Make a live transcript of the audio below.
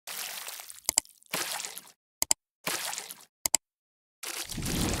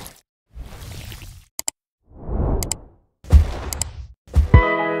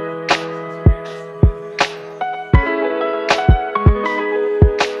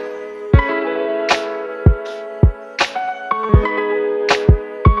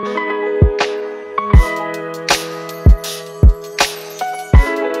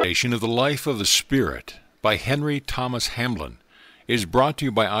Exploration of the Life of the Spirit by Henry Thomas Hamblin is brought to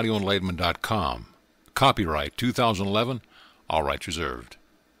you by audioenlightenment.com. Copyright 2011, all rights reserved.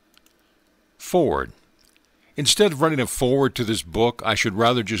 Forward. Instead of writing a forward to this book, I should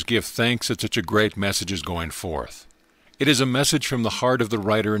rather just give thanks that such a great message is going forth. It is a message from the heart of the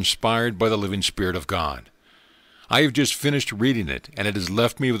writer inspired by the living Spirit of God. I have just finished reading it, and it has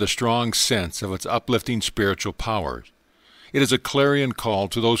left me with a strong sense of its uplifting spiritual powers. It is a clarion call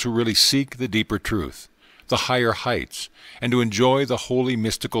to those who really seek the deeper truth, the higher heights, and to enjoy the holy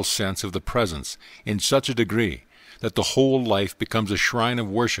mystical sense of the presence in such a degree that the whole life becomes a shrine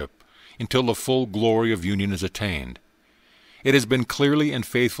of worship until the full glory of union is attained. It has been clearly and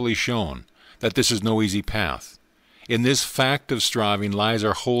faithfully shown that this is no easy path. In this fact of striving lies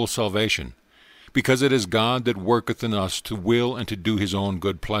our whole salvation, because it is God that worketh in us to will and to do his own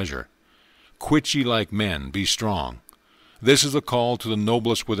good pleasure. Quit ye like men, be strong. This is a call to the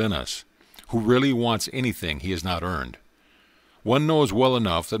noblest within us, who really wants anything he has not earned. One knows well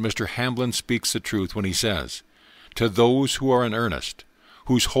enough that Mr. Hamblin speaks the truth when he says, "To those who are in earnest,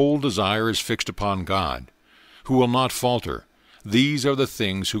 whose whole desire is fixed upon God, who will not falter, these are the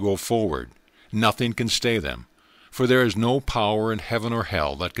things who go forward. Nothing can stay them, for there is no power in heaven or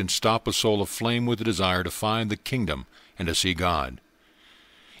hell that can stop a soul aflame with the desire to find the kingdom and to see God."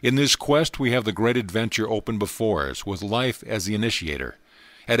 In this quest we have the great adventure open before us, with life as the initiator.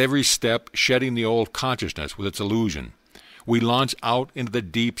 At every step, shedding the old consciousness with its illusion, we launch out into the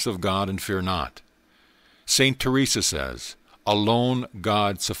deeps of God and fear not. St. Teresa says, "Alone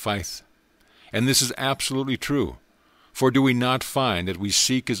God sufficeth." And this is absolutely true, for do we not find that we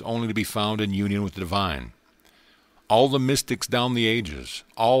seek is only to be found in union with the divine? All the mystics down the ages,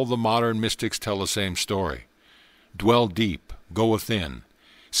 all the modern mystics tell the same story. Dwell deep, go within,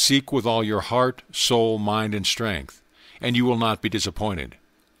 seek with all your heart, soul, mind, and strength, and you will not be disappointed.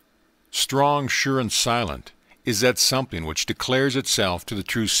 Strong, sure, and silent is that something which declares itself to the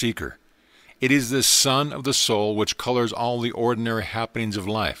true seeker. It is this sun of the soul which colors all the ordinary happenings of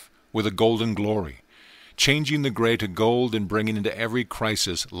life with a golden glory, changing the gray to gold and bringing into every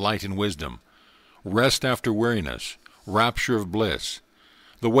crisis light and wisdom, rest after weariness, rapture of bliss.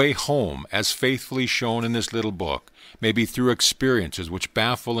 The way home, as faithfully shown in this little book, may be through experiences which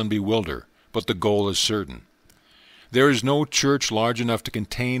baffle and bewilder, but the goal is certain. There is no church large enough to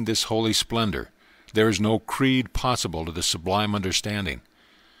contain this holy splendor. There is no creed possible to this sublime understanding.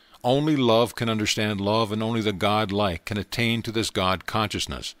 Only love can understand love, and only the God-like can attain to this God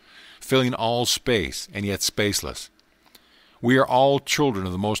consciousness, filling all space and yet spaceless. We are all children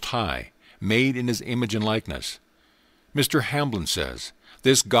of the Most High, made in his image and likeness. Mr. Hamblin says,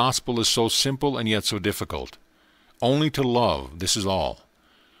 "This gospel is so simple and yet so difficult. Only to love, this is all.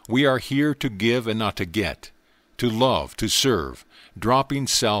 We are here to give and not to get, to love, to serve, dropping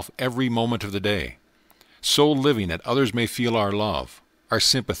self every moment of the day, so living that others may feel our love, our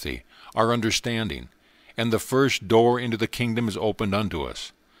sympathy, our understanding, and the first door into the kingdom is opened unto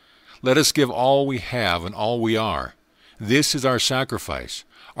us. Let us give all we have and all we are. This is our sacrifice,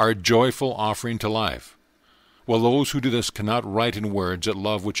 our joyful offering to life. Well, those who do this cannot write in words that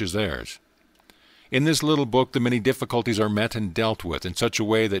love which is theirs." In this little book the many difficulties are met and dealt with in such a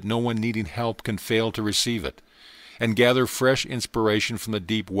way that no one needing help can fail to receive it, and gather fresh inspiration from the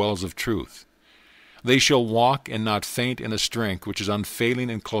deep wells of truth. They shall walk and not faint in a strength which is unfailing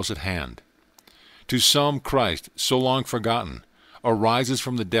and close at hand. To some Christ, so long forgotten, arises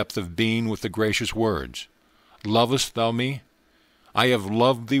from the depth of being with the gracious words, "Lovest thou me? I have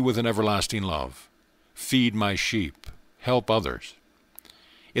loved thee with an everlasting love. Feed my sheep, help others."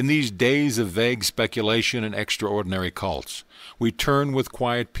 In these days of vague speculation and extraordinary cults, we turn with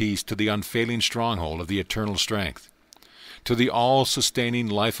quiet peace to the unfailing stronghold of the eternal strength, to the all-sustaining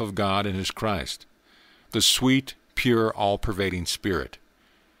life of God in his Christ, the sweet, pure, all-pervading Spirit.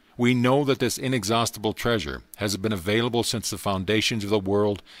 We know that this inexhaustible treasure has been available since the foundations of the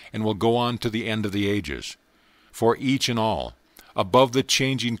world and will go on to the end of the ages. For each and all, above the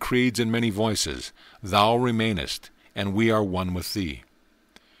changing creeds and many voices, thou remainest, and we are one with thee.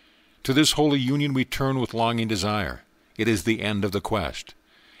 To this holy union we turn with longing desire. It is the end of the quest.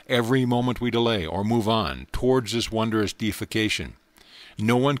 Every moment we delay or move on towards this wondrous deification,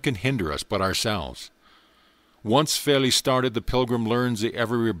 no one can hinder us but ourselves. Once fairly started, the pilgrim learns that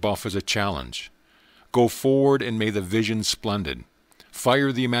every rebuff is a challenge. Go forward and may the vision splendid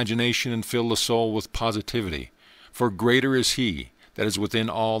fire the imagination and fill the soul with positivity, for greater is he that is within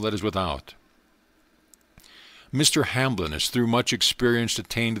all that is without. Mr. Hamblin has through much experience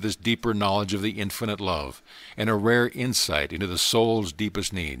attained to this deeper knowledge of the infinite love, and a rare insight into the soul's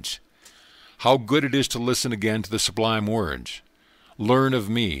deepest needs. How good it is to listen again to the sublime words, Learn of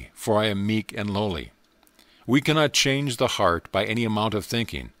me, for I am meek and lowly. We cannot change the heart by any amount of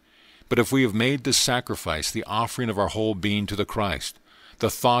thinking, but if we have made this sacrifice, the offering of our whole being to the Christ, the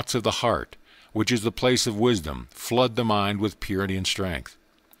thoughts of the heart, which is the place of wisdom, flood the mind with purity and strength.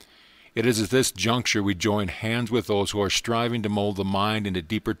 It is at this juncture we join hands with those who are striving to mold the mind into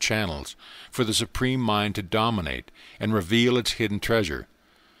deeper channels for the Supreme Mind to dominate and reveal its hidden treasure.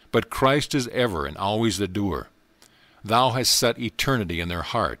 But Christ is ever and always the doer. Thou hast set eternity in their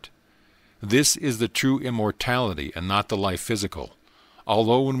heart. This is the true immortality and not the life physical.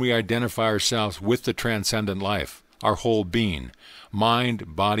 Although when we identify ourselves with the transcendent life, our whole being,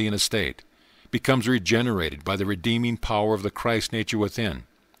 mind, body, and estate, becomes regenerated by the redeeming power of the Christ nature within.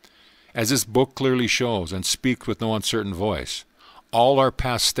 As this book clearly shows and speaks with no uncertain voice, all our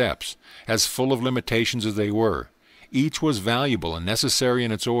past steps, as full of limitations as they were, each was valuable and necessary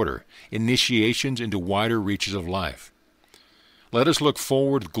in its order, initiations into wider reaches of life. Let us look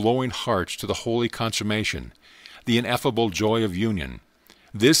forward with glowing hearts to the holy consummation, the ineffable joy of union.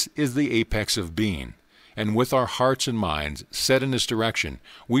 This is the apex of being, and with our hearts and minds set in this direction,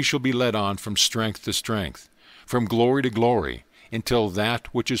 we shall be led on from strength to strength, from glory to glory, until that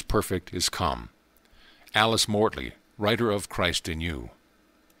which is perfect is come. Alice Mortley, writer of Christ in You.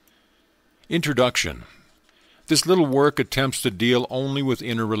 Introduction. This little work attempts to deal only with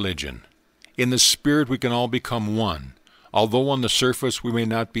inner religion. In the spirit we can all become one, although on the surface we may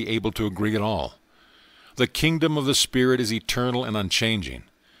not be able to agree at all. The kingdom of the Spirit is eternal and unchanging.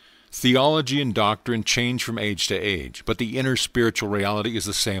 Theology and doctrine change from age to age, but the inner spiritual reality is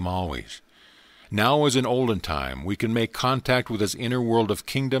the same always. Now as in olden time, we can make contact with this inner world of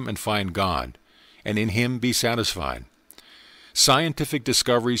kingdom and find God, and in Him be satisfied. Scientific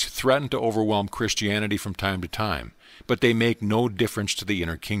discoveries threaten to overwhelm Christianity from time to time, but they make no difference to the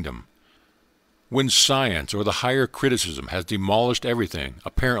inner kingdom. When science or the higher criticism has demolished everything,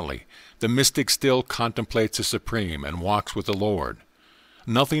 apparently, the mystic still contemplates the Supreme and walks with the Lord.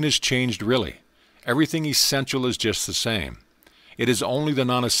 Nothing has changed really. Everything essential is just the same. It is only the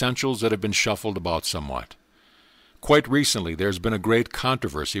non-essentials that have been shuffled about somewhat. Quite recently there has been a great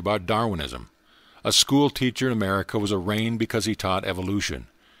controversy about Darwinism. A school teacher in America was arraigned because he taught evolution.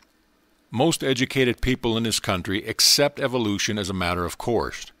 Most educated people in this country accept evolution as a matter of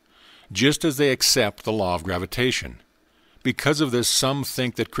course, just as they accept the law of gravitation. Because of this, some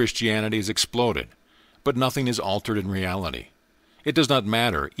think that Christianity has exploded, but nothing is altered in reality. It does not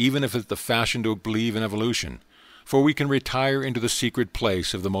matter, even if it's the fashion to believe in evolution, for we can retire into the secret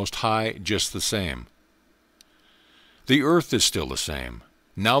place of the Most High just the same. The earth is still the same,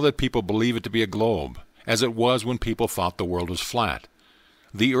 now that people believe it to be a globe, as it was when people thought the world was flat.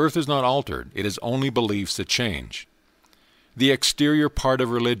 The earth is not altered, it is only beliefs that change. The exterior part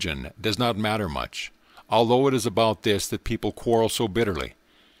of religion does not matter much, although it is about this that people quarrel so bitterly.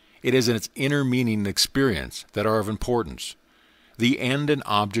 It is in its inner meaning and experience that are of importance. The end and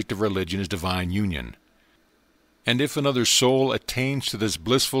object of religion is divine union. And if another soul attains to this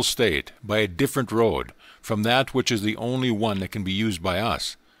blissful state by a different road from that which is the only one that can be used by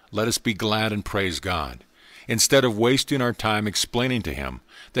us, let us be glad and praise God, instead of wasting our time explaining to Him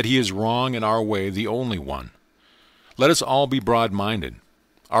that He is wrong and our way the only one. Let us all be broad-minded.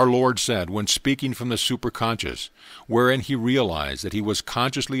 Our Lord said, when speaking from the superconscious, wherein He realized that He was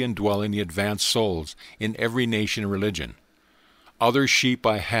consciously indwelling the advanced souls in every nation and religion, "Other sheep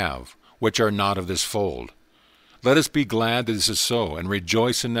I have, which are not of this fold." Let us be glad that this is so, and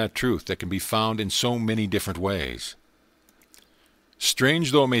rejoice in that truth that can be found in so many different ways.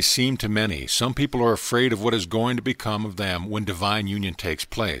 Strange though it may seem to many, some people are afraid of what is going to become of them when divine union takes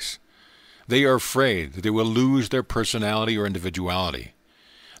place. They are afraid that they will lose their personality or individuality.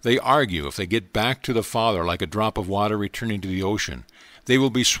 They argue if they get back to the Father like a drop of water returning to the ocean, they will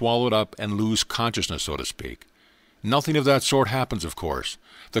be swallowed up and lose consciousness, so to speak. Nothing of that sort happens, of course.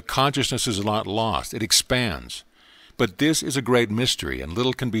 The consciousness is not lost, it expands. But this is a great mystery, and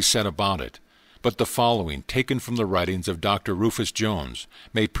little can be said about it. But the following, taken from the writings of Dr. Rufus Jones,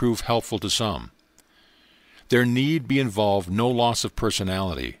 may prove helpful to some. There need be involved no loss of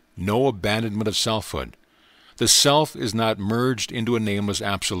personality, no abandonment of selfhood. The self is not merged into a nameless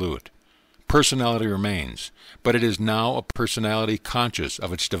absolute. Personality remains, but it is now a personality conscious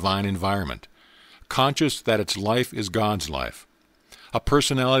of its divine environment, conscious that its life is God's life, a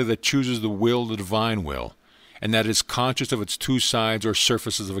personality that chooses the will, the divine will, and that is conscious of its two sides or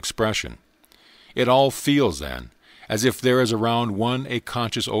surfaces of expression. It all feels, then, as if there is around one a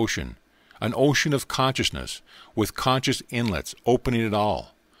conscious ocean, an ocean of consciousness, with conscious inlets opening it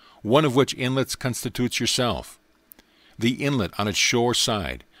all, one of which inlets constitutes yourself. The inlet on its shore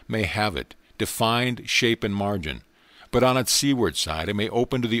side may have it, defined shape and margin, but on its seaward side it may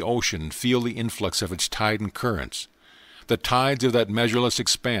open to the ocean and feel the influx of its tide and currents. The tides of that measureless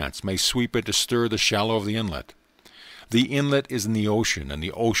expanse may sweep it to stir the shallow of the inlet. The inlet is in the ocean, and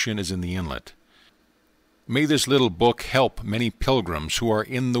the ocean is in the inlet. May this little book help many pilgrims who are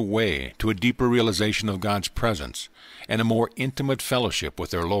in the way to a deeper realization of God's presence and a more intimate fellowship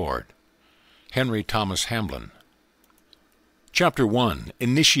with their Lord. Henry Thomas Hamblin. Chapter 1.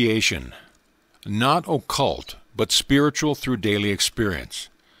 Initiation. Not occult, but spiritual through daily experience.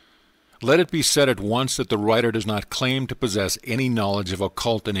 Let it be said at once that the writer does not claim to possess any knowledge of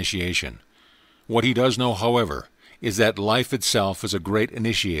occult initiation. What he does know, however, is that life itself is a great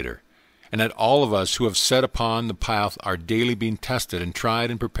initiator, and that all of us who have set upon the path are daily being tested and tried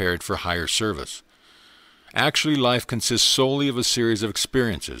and prepared for higher service. Actually, life consists solely of a series of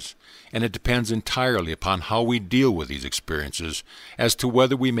experiences, and it depends entirely upon how we deal with these experiences as to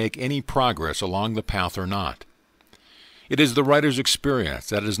whether we make any progress along the path or not. It is the writer's experience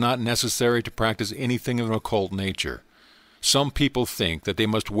that it is not necessary to practice anything of an occult nature. Some people think that they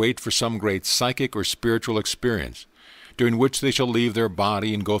must wait for some great psychic or spiritual experience, during which they shall leave their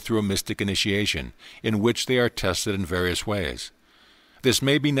body and go through a mystic initiation, in which they are tested in various ways. This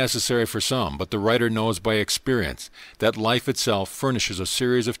may be necessary for some, but the writer knows by experience that life itself furnishes a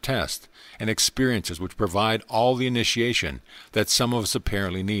series of tests and experiences which provide all the initiation that some of us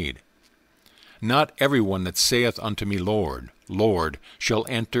apparently need. Not everyone that saith unto me, Lord, Lord, shall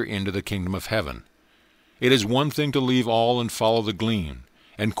enter into the kingdom of heaven. It is one thing to leave all and follow the gleam,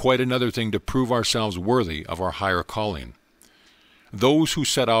 and quite another thing to prove ourselves worthy of our higher calling. Those who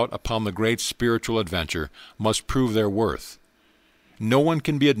set out upon the great spiritual adventure must prove their worth. No one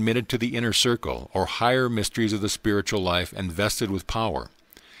can be admitted to the inner circle or higher mysteries of the spiritual life and vested with power,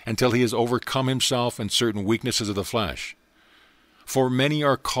 until he has overcome himself and certain weaknesses of the flesh. For many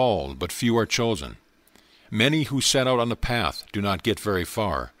are called, but few are chosen. Many who set out on the path do not get very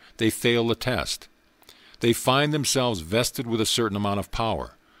far. They fail the test. They find themselves vested with a certain amount of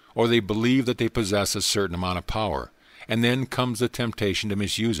power, or they believe that they possess a certain amount of power, and then comes the temptation to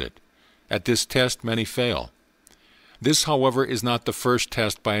misuse it. At this test many fail. This, however, is not the first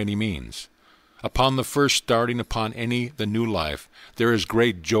test by any means. Upon the first starting upon the new life, there is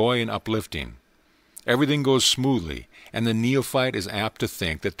great joy and uplifting. Everything goes smoothly, and the neophyte is apt to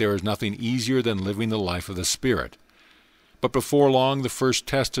think that there is nothing easier than living the life of the Spirit. But before long the first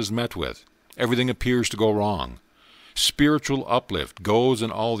test is met with. Everything appears to go wrong. Spiritual uplift goes,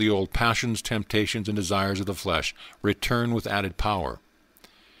 and all the old passions, temptations, and desires of the flesh return with added power.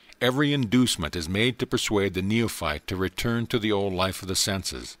 Every inducement is made to persuade the neophyte to return to the old life of the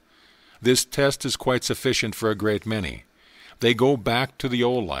senses. This test is quite sufficient for a great many. They go back to the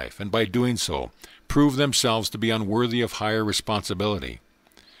old life, and by doing so, prove themselves to be unworthy of higher responsibility.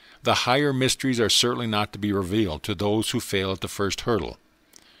 The higher mysteries are certainly not to be revealed to those who fail at the first hurdle.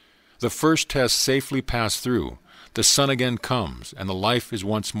 The first test safely passed through, the sun again comes, and the life is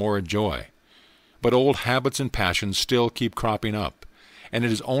once more a joy. But old habits and passions still keep cropping up, and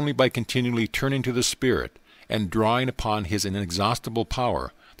it is only by continually turning to the Spirit and drawing upon His inexhaustible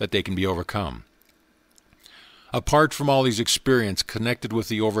power that they can be overcome. Apart from all these experiences connected with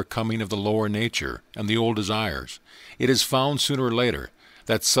the overcoming of the lower nature and the old desires, it is found sooner or later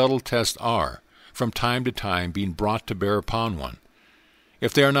that subtle tests are, from time to time, being brought to bear upon one.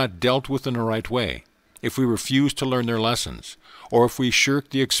 If they are not dealt with in the right way, if we refuse to learn their lessons, or if we shirk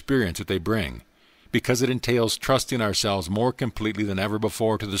the experience that they bring, because it entails trusting ourselves more completely than ever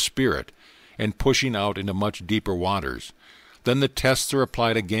before to the Spirit and pushing out into much deeper waters, then the tests are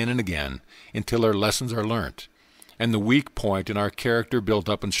applied again and again until our lessons are learnt, and the weak point in our character built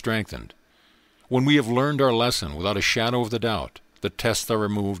up and strengthened. When we have learned our lesson without a shadow of the doubt, the tests are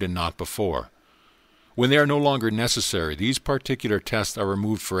removed and not before. When they are no longer necessary, these particular tests are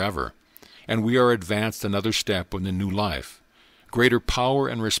removed forever, and we are advanced another step in the new life, greater power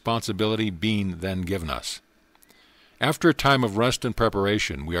and responsibility being then given us. After a time of rest and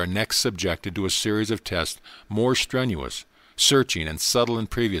preparation, we are next subjected to a series of tests more strenuous, searching, and subtle than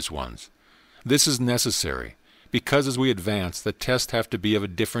previous ones. This is necessary, because as we advance, the tests have to be of a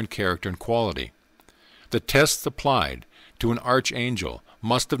different character and quality. The tests applied to an archangel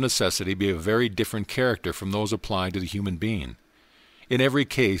must of necessity be of a very different character from those applied to the human being. In every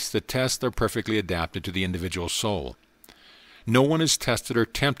case, the tests are perfectly adapted to the individual soul. No one is tested or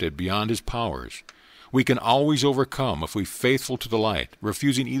tempted beyond his powers. We can always overcome if we faithful to the light,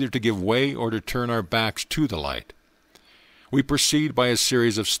 refusing either to give way or to turn our backs to the light. We proceed by a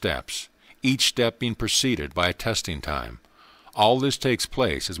series of steps, each step being preceded by a testing time. All this takes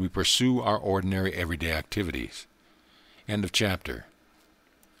place as we pursue our ordinary everyday activities. End of chapter.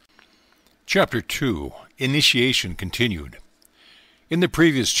 Chapter 2. Initiation Continued. In the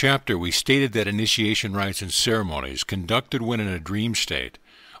previous chapter, we stated that initiation rites and ceremonies conducted when in a dream state,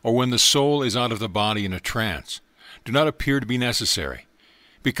 or when the soul is out of the body in a trance, do not appear to be necessary,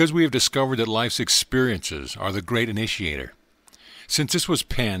 because we have discovered that life's experiences are the great initiator. Since this was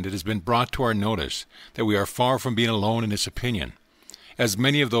penned, it has been brought to our notice that we are far from being alone in this opinion, as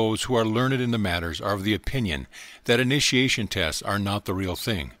many of those who are learned in the matters are of the opinion that initiation tests are not the real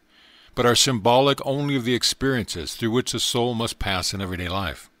thing, but are symbolic only of the experiences through which the soul must pass in everyday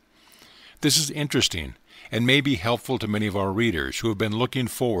life. This is interesting and may be helpful to many of our readers who have been looking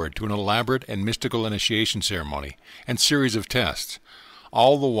forward to an elaborate and mystical initiation ceremony and series of tests,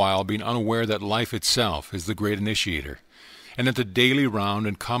 all the while being unaware that life itself is the great initiator, and that the daily round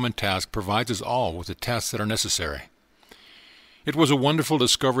and common task provides us all with the tests that are necessary. It was a wonderful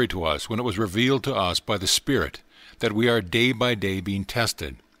discovery to us when it was revealed to us by the Spirit that we are day by day being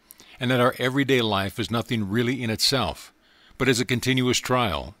tested, and that our everyday life is nothing really in itself, but is a continuous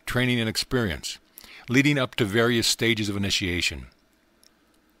trial, training, and experience, leading up to various stages of initiation.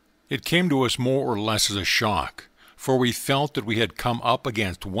 It came to us more or less as a shock, for we felt that we had come up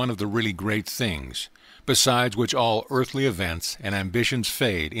against one of the really great things, besides which all earthly events and ambitions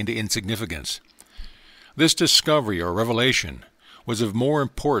fade into insignificance. This discovery or revelation was of more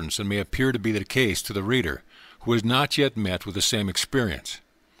importance than may appear to be the case to the reader who has not yet met with the same experience.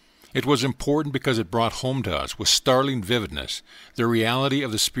 It was important because it brought home to us with startling vividness the reality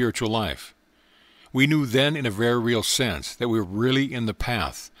of the spiritual life. We knew then in a very real sense that we were really in the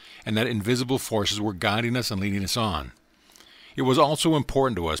path and that invisible forces were guiding us and leading us on. It was also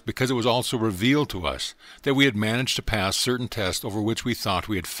important to us because it was also revealed to us that we had managed to pass certain tests over which we thought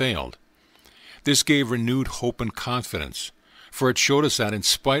we had failed. This gave renewed hope and confidence, for it showed us that in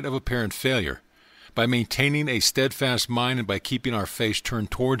spite of apparent failure, by maintaining a steadfast mind and by keeping our face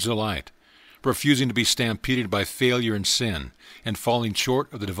turned towards the light, refusing to be stampeded by failure and sin, and falling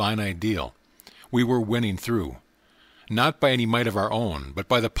short of the divine ideal, we were winning through, not by any might of our own, but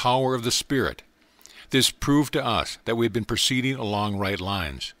by the power of the Spirit. This proved to us that we had been proceeding along right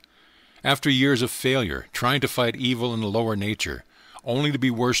lines. After years of failure, trying to fight evil in the lower nature, only to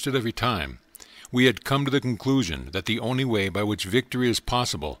be worsted every time, we had come to the conclusion that the only way by which victory is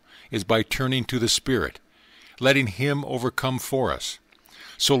possible is by turning to the Spirit, letting Him overcome for us.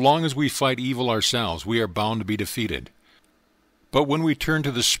 So long as we fight evil ourselves, we are bound to be defeated. But when we turn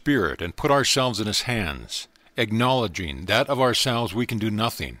to the Spirit and put ourselves in His hands, acknowledging that of ourselves we can do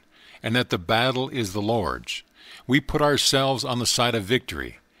nothing, and that the battle is the Lord's, we put ourselves on the side of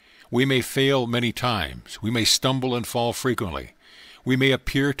victory. We may fail many times, we may stumble and fall frequently, we may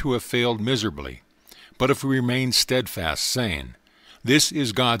appear to have failed miserably, but if we remain steadfast, saying, "This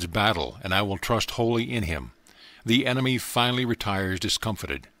is God's battle, and I will trust wholly in Him," the enemy finally retires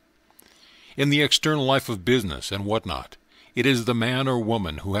discomfited. In the external life of business and whatnot, it is the man or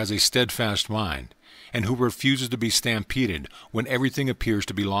woman who has a steadfast mind, and who refuses to be stampeded when everything appears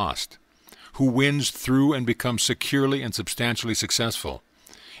to be lost, who wins through and becomes securely and substantially successful.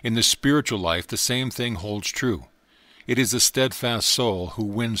 In the spiritual life, the same thing holds true. It is the steadfast soul who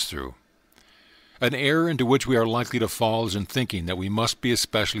wins through. An error into which we are likely to fall is in thinking that we must be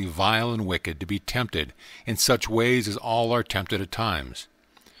especially vile and wicked to be tempted in such ways as all are tempted at times.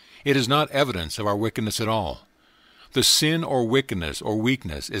 It is not evidence of our wickedness at all. The sin or wickedness or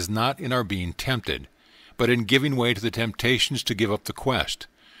weakness is not in our being tempted, but in giving way to the temptations to give up the quest,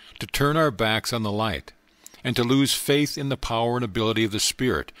 to turn our backs on the light, and to lose faith in the power and ability of the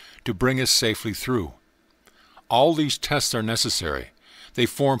Spirit to bring us safely through. All these tests are necessary. They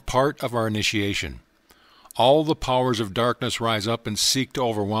form part of our initiation. All the powers of darkness rise up and seek to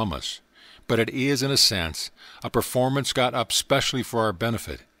overwhelm us, but it is, in a sense, a performance got up specially for our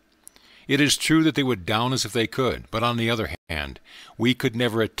benefit. It is true that they would down us if they could, but on the other hand, we could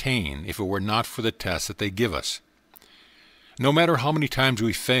never attain if it were not for the tests that they give us. No matter how many times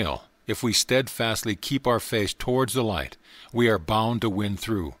we fail, if we steadfastly keep our face towards the light, we are bound to win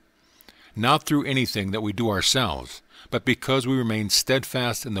through. Not through anything that we do ourselves, but because we remain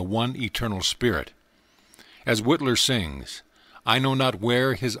steadfast in the one eternal Spirit. As Whitler sings, "I know not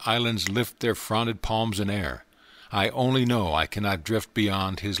where His islands lift their fronded palms in air. I only know I cannot drift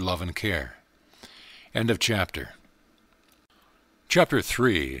beyond His love and care." End of chapter. Chapter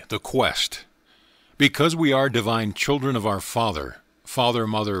 3. The Quest. Because we are divine children of our Father, Father,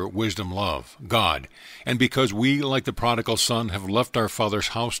 Mother, Wisdom, Love, God, and because we, like the prodigal son, have left our Father's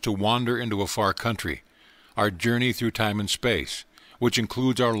house to wander into a far country, our journey through time and space, which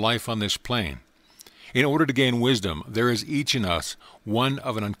includes our life on this plane, in order to gain wisdom, there is each in us one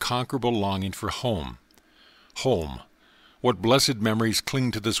of an unconquerable longing for home. Home. What blessed memories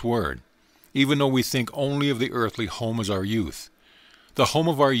cling to this word. even though we think only of the earthly home as our youth. The home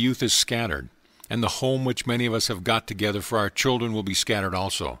of our youth is scattered, and the home which many of us have got together for our children will be scattered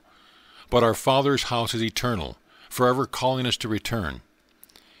also. But our Father's house is eternal, forever calling us to return.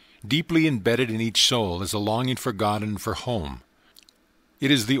 Deeply embedded in each soul is a longing for God and for home. It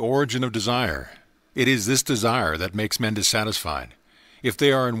is the origin of desire. It is this desire that makes men dissatisfied. If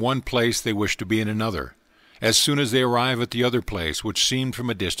they are in one place, they wish to be in another. As soon as they arrive at the other place, which seemed from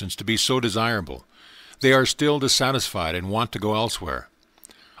a distance to be so desirable, they are still dissatisfied and want to go elsewhere.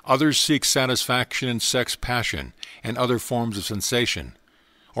 Others seek satisfaction in sex passion and other forms of sensation,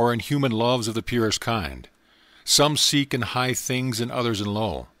 or in human loves of the purest kind. Some seek in high things and others in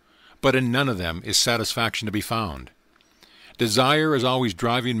low, but in none of them is satisfaction to be found. Desire is always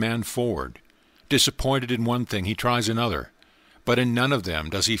driving man forward. Disappointed in one thing, he tries another, but in none of them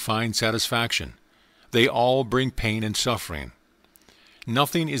does he find satisfaction. They all bring pain and suffering.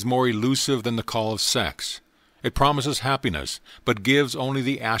 Nothing is more elusive than the call of sex. It promises happiness, but gives only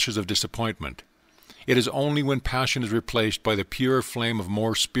the ashes of disappointment. It is only when passion is replaced by the pure flame of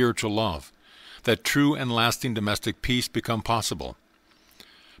more spiritual love that true and lasting domestic peace become possible.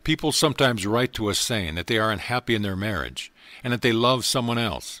 People sometimes write to us saying that they are unhappy in their marriage, and that they love someone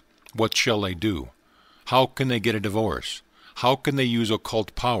else. What shall they do? How can they get a divorce? How can they use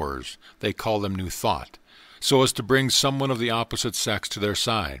occult powers, they call them New Thought, so as to bring someone of the opposite sex to their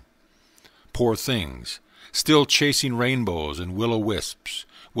side? Poor things, still chasing rainbows and will-o'-wisps,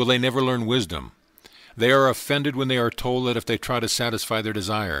 will they never learn wisdom? They are offended when they are told that if they try to satisfy their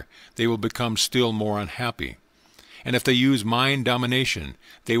desire, they will become still more unhappy. And if they use mind domination,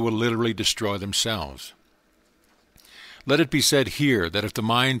 they will literally destroy themselves. Let it be said here that if the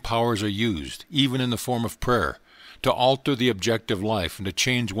mind powers are used, even in the form of prayer, to alter the objective life and to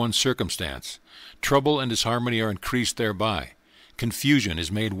change one's circumstance, trouble and disharmony are increased thereby. Confusion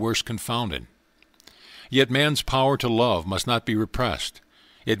is made worse confounded. Yet man's power to love must not be repressed.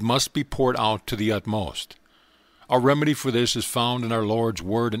 It must be poured out to the utmost. Our remedy for this is found in our Lord's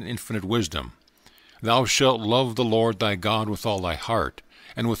word and infinite wisdom. Thou shalt love the Lord thy God with all thy heart,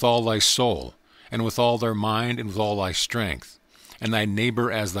 and with all thy soul, and with all thy mind, and with all thy strength, and thy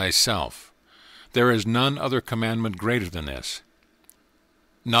neighbor as thyself. There is none other commandment greater than this.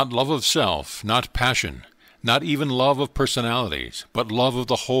 Not love of self, not passion, not even love of personalities, but love of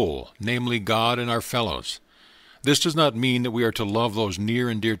the whole, namely God and our fellows. This does not mean that we are to love those near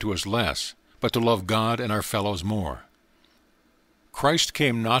and dear to us less, but to love God and our fellows more. Christ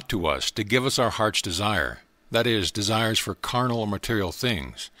came not to us to give us our heart's desire, that is, desires for carnal or material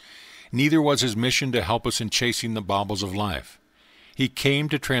things. Neither was his mission to help us in chasing the baubles of life. He came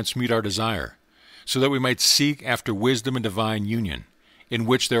to transmute our desire, so that we might seek after wisdom and divine union, in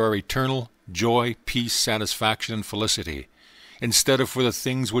which there are eternal joy, peace, satisfaction, and felicity, instead of for the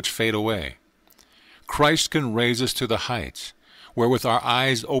things which fade away. Christ can raise us to the heights, where with our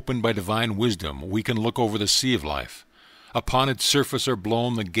eyes opened by divine wisdom we can look over the sea of life. Upon its surface are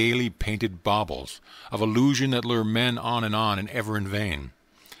blown the gaily painted baubles of illusion that lure men on and ever in vain.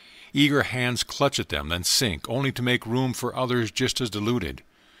 Eager hands clutch at them, then sink, only to make room for others just as deluded.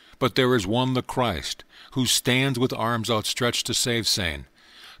 But there is one, the Christ, who stands with arms outstretched to save, saying,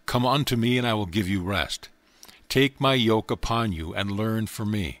 Come unto me, and I will give you rest. Take my yoke upon you, and learn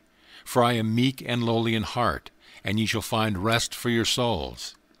from me. For I am meek and lowly in heart, and ye shall find rest for your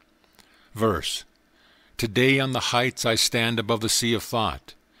souls. Verse: Today on the heights I stand above the sea of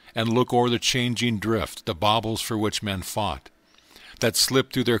thought, and look o'er the changing drift, the baubles for which men fought, that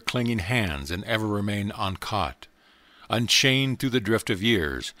slip through their clinging hands, and ever remain uncaught. Unchained through the drift of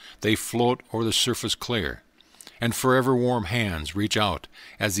years, they float o'er the surface clear, and forever warm hands reach out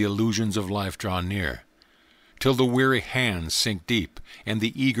as the illusions of life draw near, till the weary hands sink deep, and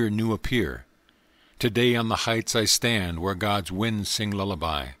the eager new appear. Today on the heights I stand, where God's winds sing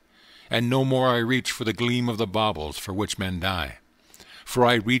lullaby, and no more I reach for the gleam of the baubles for which men die. For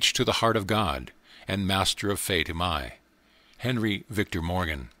I reach to the heart of God, and master of fate am I. Henry Victor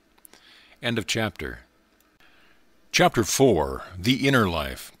Morgan. End of chapter. Chapter 4, The Inner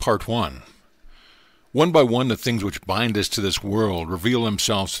Life, Part 1. One by one the things which bind us to this world reveal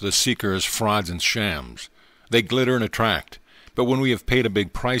themselves to the seeker as frauds and shams. They glitter and attract, but when we have paid a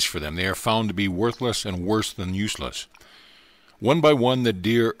big price for them, they are found to be worthless and worse than useless. One by one the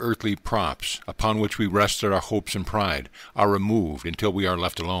dear earthly props, upon which we rested our hopes and pride, are removed until we are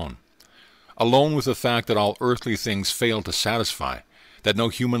left alone. Alone with the fact that all earthly things fail to satisfy, that no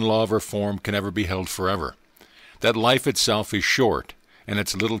human love or form can ever be held forever, that life itself is short, and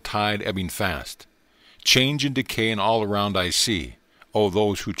its little tide ebbing fast. Change and decay in all around I see. O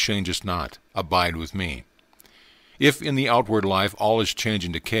those who changest not, abide with me. If in the outward life all is change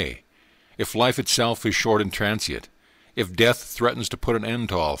and decay, If life itself is short and transient, if death threatens to put an end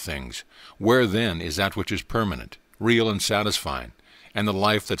to all things, where then is that which is permanent, real and satisfying, and the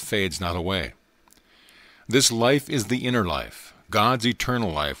life that fades not away? This life is the inner life, God's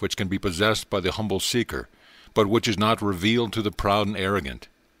eternal life, which can be possessed by the humble seeker, but which is not revealed to the proud and arrogant.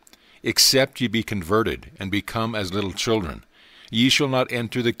 Except ye be converted, and become as little children, ye shall not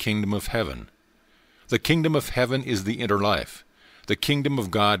enter the kingdom of heaven. The kingdom of heaven is the inner life. The kingdom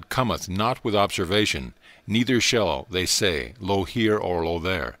of God cometh not with observation, neither shall they say, Lo here or lo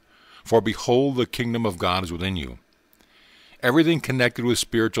there. For behold, the kingdom of God is within you. Everything connected with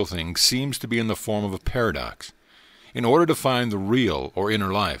spiritual things seems to be in the form of a paradox. In order to find the real or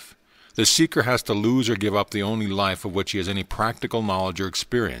inner life, the seeker has to lose or give up the only life of which he has any practical knowledge or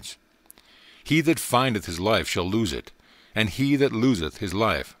experience. He that findeth his life shall lose it, and he that loseth his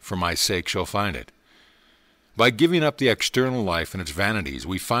life for my sake shall find it. By giving up the external life and its vanities,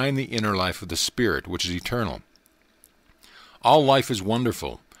 we find the inner life of the Spirit, which is eternal. All life is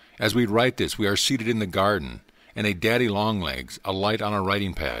wonderful. As we write this, we are seated in the garden, and a daddy longlegs, a light on a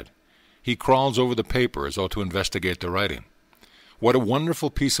writing pad. He crawls over the paper as though to investigate the writing. What a wonderful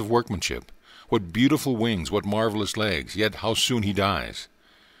piece of workmanship! What beautiful wings, what marvelous legs, yet how soon he dies.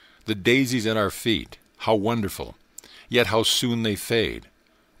 The daisies at our feet, how wonderful, yet how soon they fade.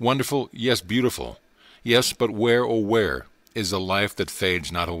 Wonderful, yes, beautiful. Yes, but where, oh where, is the life that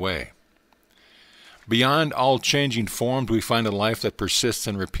fades not away? Beyond all changing forms we find a life that persists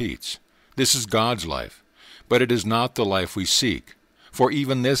and repeats. This is God's life, but it is not the life we seek. For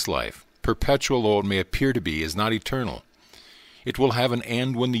even this life, perpetual though it may appear to be, is not eternal. It will have an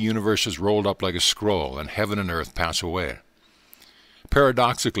end when the universe is rolled up like a scroll and heaven and earth pass away.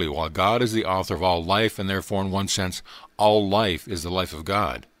 Paradoxically, while God is the author of all life, and therefore in one sense all life is the life of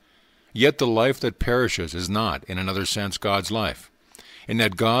God, yet the life that perishes is not, in another sense, God's life, in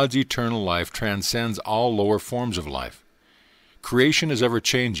that God's eternal life transcends all lower forms of life. Creation is ever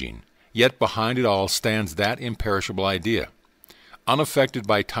changing, yet behind it all stands that imperishable idea, unaffected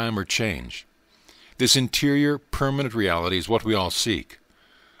by time or change. This interior, permanent reality is what we all seek.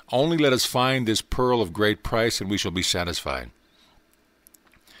 Only let us find this pearl of great price, and we shall be satisfied.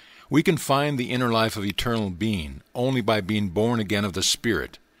 We can find the inner life of eternal being only by being born again of the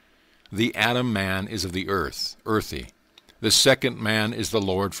Spirit. The Adam man is of the earth, earthy. The second man is the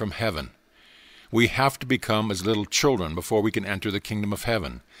Lord from heaven. We have to become as little children before we can enter the kingdom of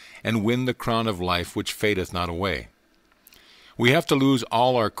heaven and win the crown of life which fadeth not away. We have to lose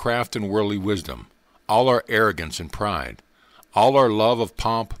all our craft and worldly wisdom, all our arrogance and pride, all our love of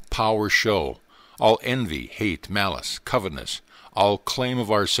pomp, power, show, all envy, hate, malice, covetousness, all claim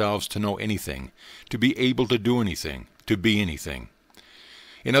of ourselves to know anything, to be able to do anything, to be anything.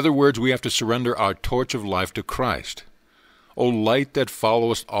 In other words, we have to surrender our torch of life to Christ. O light that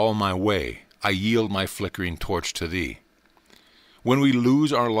followest all my way, I yield my flickering torch to thee. When we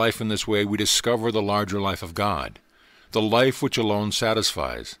lose our life in this way, we discover the larger life of God, the life which alone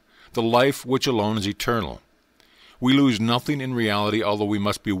satisfies, the life which alone is eternal. We lose nothing in reality, although we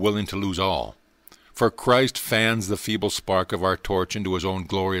must be willing to lose all. For Christ fans the feeble spark of our torch into his own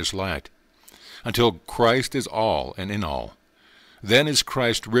glorious light, until Christ is all and in all. Then is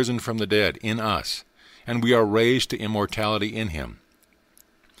Christ risen from the dead in us, and we are raised to immortality in him.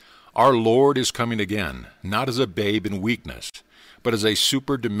 Our Lord is coming again, not as a babe in weakness, but as a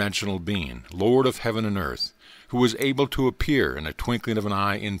superdimensional being, Lord of heaven and earth, who is able to appear in a twinkling of an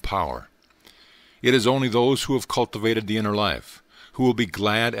eye in power. It is only those who have cultivated the inner life, who will be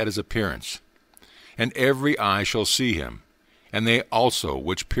glad at his appearance. And every eye shall see him, and they also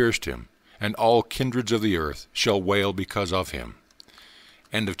which pierced him, and all kindreds of the earth shall wail because of him.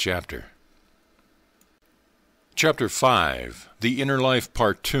 End of chapter. Chapter 5, The Inner Life,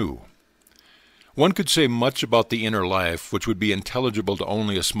 Part 2. One could say much about the inner life which would be intelligible to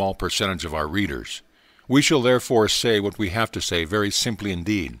only a small percentage of our readers. We shall therefore say what we have to say very simply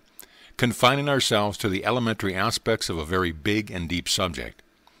indeed, confining ourselves to the elementary aspects of a very big and deep subject.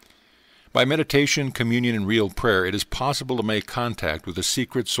 By meditation, communion, and real prayer, it is possible to make contact with the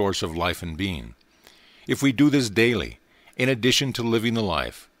secret source of life and being. If we do this daily, in addition to living the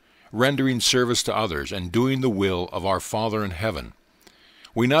life, rendering service to others, and doing the will of our Father in heaven,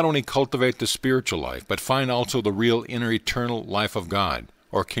 we not only cultivate the spiritual life, but find also the real inner eternal life of God,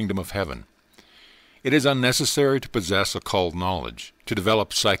 or kingdom of heaven. It is unnecessary to possess occult knowledge, to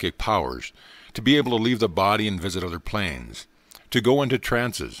develop psychic powers, to be able to leave the body and visit other planes, to go into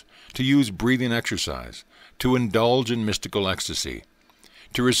trances, to use breathing exercise, to indulge in mystical ecstasy,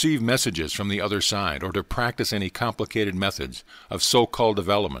 to receive messages from the other side, or to practice any complicated methods of so-called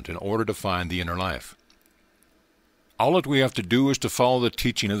development in order to find the inner life. All that we have to do is to follow the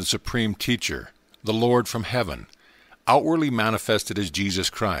teaching of the Supreme Teacher, the Lord from heaven, outwardly manifested as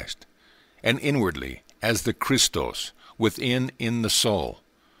Jesus Christ, and inwardly as the Christos, within in the soul,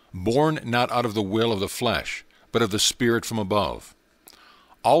 born not out of the will of the flesh, but of the Spirit from above.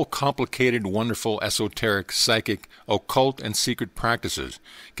 All complicated, wonderful, esoteric, psychic, occult, and secret practices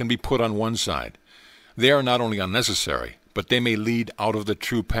can be put on one side. They are not only unnecessary, but they may lead out of the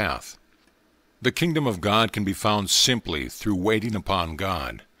true path. The kingdom of God can be found simply through waiting upon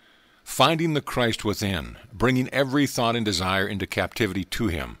God, finding the Christ within, bringing every thought and desire into captivity to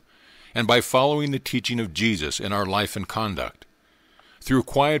Him, and by following the teaching of Jesus in our life and conduct. Through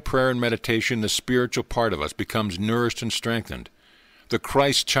quiet prayer and meditation, the spiritual part of us becomes nourished and strengthened. The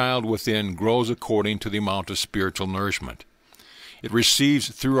Christ child within grows according to the amount of spiritual nourishment. It receives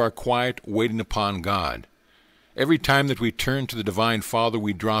through our quiet waiting upon God. Every time that we turn to the Divine Father,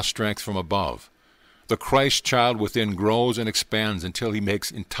 we draw strength from above. The Christ child within grows and expands until He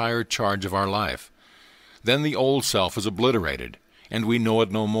makes entire charge of our life. Then the old self is obliterated, and we know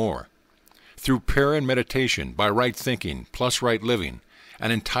it no more. Through prayer and meditation, by right thinking plus right living,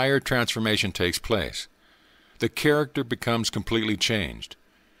 an entire transformation takes place. The character becomes completely changed.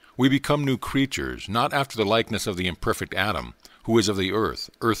 We become new creatures, not after the likeness of the imperfect Adam, who is of the earth,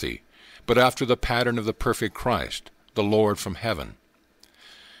 earthy, but after the pattern of the perfect Christ, the Lord from heaven.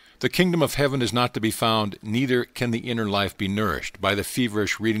 The kingdom of heaven is not to be found, neither can the inner life be nourished by the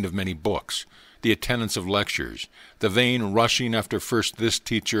feverish reading of many books, the attendance of lectures, the vain rushing after first this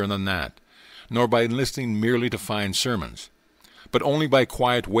teacher and then that, nor by listening merely to fine sermons, but only by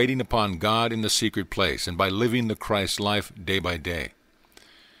quiet waiting upon God in the secret place, and by living the Christ life day by day.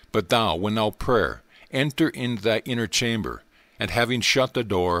 But thou, when thou pray, enter into thy inner chamber, and having shut the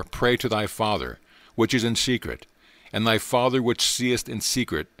door, pray to thy Father, which is in secret, and thy Father which seest in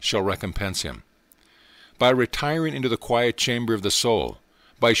secret shall recompense him. By retiring into the quiet chamber of the soul,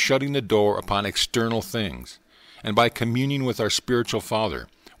 by shutting the door upon external things, and by communing with our spiritual Father,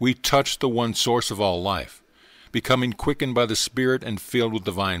 we touch the one source of all life, becoming quickened by the Spirit and filled with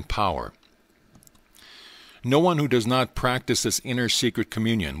divine power. No one who does not practice this inner secret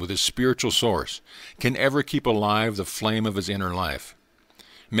communion with his spiritual source can ever keep alive the flame of his inner life.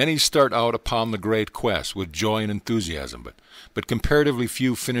 Many start out upon the great quest with joy and enthusiasm, but comparatively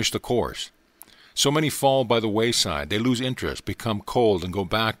few finish the course. So many fall by the wayside, they lose interest, become cold, and go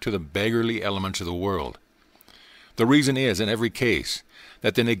back to the beggarly elements of the world. The reason is, in every case,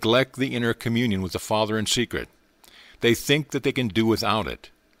 that they neglect the inner communion with the Father in secret. They think that they can do without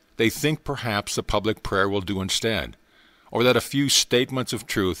it. They think perhaps the public prayer will do instead, or that a few statements of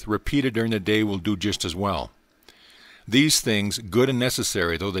truth repeated during the day will do just as well. These things, good and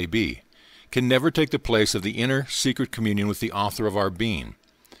necessary though they be, can never take the place of the inner secret communion with the author of our being.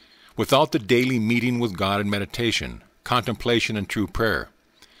 Without the daily meeting with God in meditation, contemplation, and true prayer,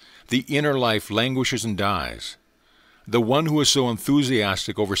 the inner life languishes and dies. The one who is so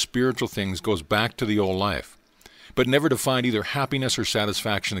enthusiastic over spiritual things goes back to the old life, but never to find either happiness or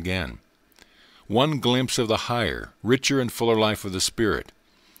satisfaction again. One glimpse of the higher, richer, and fuller life of the Spirit,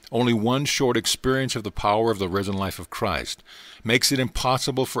 only one short experience of the power of the risen life of Christ, makes it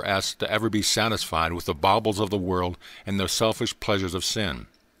impossible for us to ever be satisfied with the baubles of the world and the selfish pleasures of sin.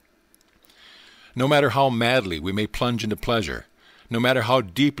 No matter how madly we may plunge into pleasure, no matter how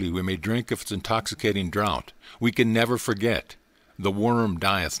deeply we may drink of its intoxicating draught, we can never forget, the worm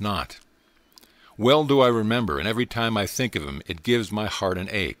dieth not. Well do I remember, and every time I think of him, it gives my heart an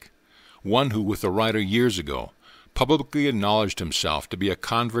ache. One who, with the writer years ago, publicly acknowledged himself to be a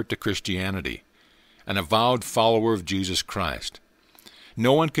convert to Christianity, an avowed follower of Jesus Christ.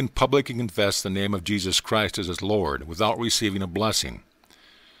 No one can publicly confess the name of Jesus Christ as his Lord without receiving a blessing.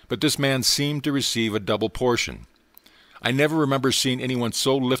 But this man seemed to receive a double portion. I never remember seeing anyone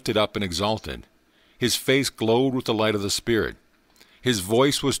so lifted up and exalted. His face glowed with the light of the Spirit. His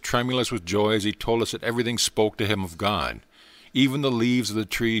voice was tremulous with joy as he told us that everything spoke to him of God. Even the leaves of the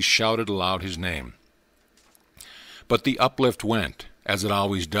trees shouted aloud his name. But the uplift went, as it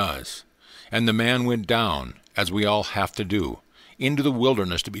always does, and the man went down, as we all have to do, into the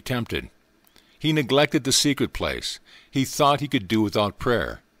wilderness to be tempted. He neglected the secret place. He thought he could do without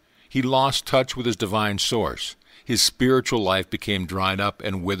prayer. He lost touch with his divine source. His spiritual life became dried up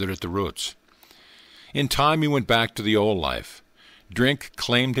and withered at the roots. In time he went back to the old life. Drink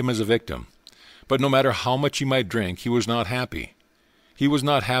claimed him as a victim. But no matter how much he might drink, he was not happy. He was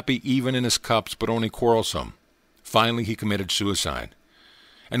not happy even in his cups, but only quarrelsome. Finally he committed suicide.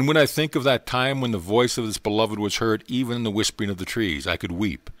 And when I think of that time when the voice of this beloved was heard even in the whispering of the trees, I could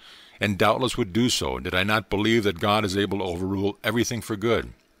weep, and doubtless would do so, did I not believe that God is able to overrule everything for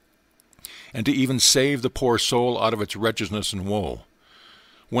good. and to even save the poor soul out of its wretchedness and woe.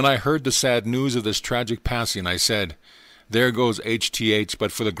 When I heard the sad news of this tragic passing, I said, "There goes HTH,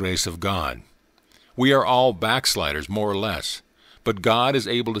 but for the grace of God." We are all backsliders, more or less, but God is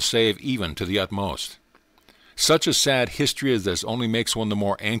able to save even to the utmost. Such a sad history as this only makes one the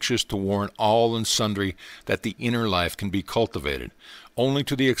more anxious to warn all and sundry that the inner life can be cultivated, only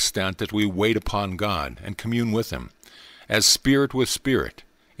to the extent that we wait upon God and commune with Him, as spirit with spirit,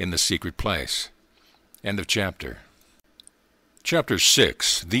 in the secret place. End of chapter. Chapter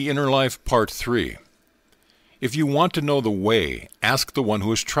 6, The Inner Life, Part 3. If you want to know the way, ask the one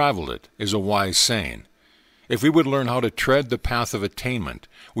who has traveled it, is a wise saying. If we would learn how to tread the path of attainment,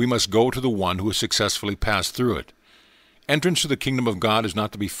 we must go to the one who has successfully passed through it. Entrance to the kingdom of God is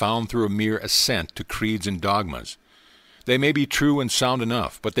not to be found through a mere assent to creeds and dogmas. They may be true and sound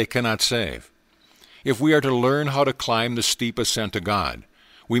enough, but they cannot save. If we are to learn how to climb the steep ascent to God,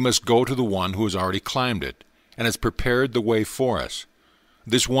 we must go to the one who has already climbed it, and has prepared the way for us.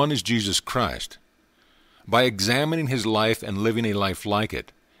 This one is Jesus Christ. By examining His life and living a life like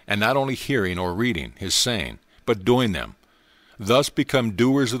it, and not only hearing or reading His saying, but doing them, thus become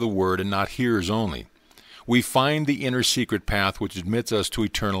doers of the word and not hearers only, we find the inner secret path which admits us to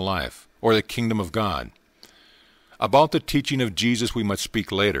eternal life, or the kingdom of God. About the teaching of Jesus we must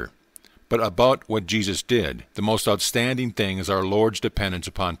speak later, but about what Jesus did, the most outstanding thing is our Lord's dependence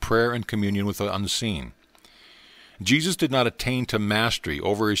upon prayer and communion with the unseen. Jesus did not attain to mastery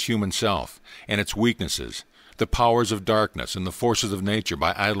over His human self and its weaknesses, the powers of darkness and the forces of nature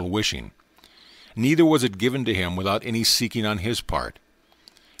by idle wishing. Neither was it given to Him without any seeking on His part.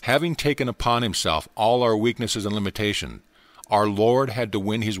 Having taken upon Himself all our weaknesses and limitations, our Lord had to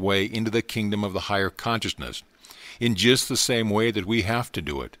win His way into the kingdom of the higher consciousness, in just the same way that we have to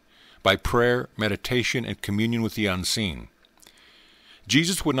do it, by prayer, meditation, and communion with the unseen.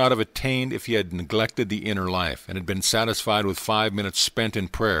 Jesus would not have attained if He had neglected the inner life and had been satisfied with 5 minutes spent in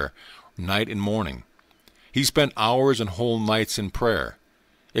prayer, night and morning. He spent hours and whole nights in prayer.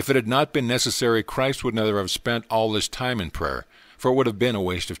 If it had not been necessary, Christ would never have spent all this time in prayer, for it would have been a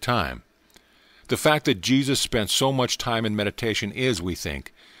waste of time. The fact that Jesus spent so much time in meditation is, we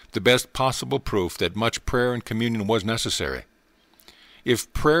think, the best possible proof that much prayer and communion was necessary.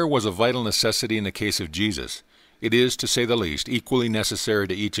 If prayer was a vital necessity in the case of Jesus, it is, to say the least, equally necessary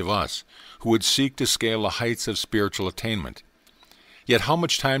to each of us, who would seek to scale the heights of spiritual attainment. Yet how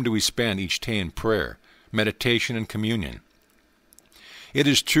much time do we spend each day in prayer, meditation, and communion? It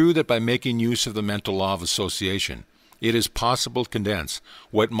is true that by making use of the mental law of association, it is possible to condense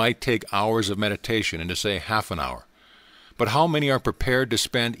what might take hours of meditation into, say, half an hour. But how many are prepared to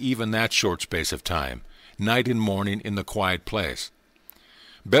spend even that short space of time, night and morning, in the quiet place?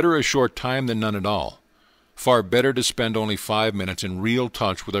 Better a short time than none at all. Far better to spend only 5 minutes in real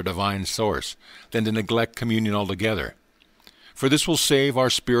touch with our divine source than to neglect communion altogether. For this will save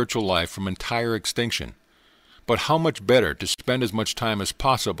our spiritual life from entire extinction. But how much better to spend as much time as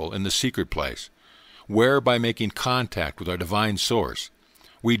possible in the secret place, where, by making contact with our divine source,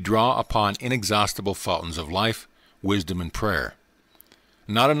 we draw upon inexhaustible fountains of life, wisdom, and prayer.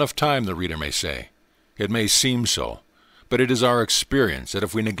 Not enough time, the reader may say. It may seem so, but it is our experience that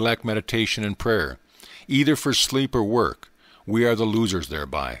if we neglect meditation and prayer, either for sleep or work, we are the losers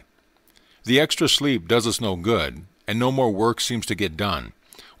thereby. The extra sleep does us no good, and no more work seems to get done,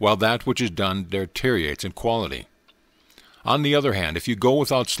 while that which is done deteriorates in quality. On the other hand, if you go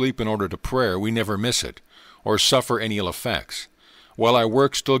without sleep in order to prayer, we never miss it, or suffer any ill effects, while our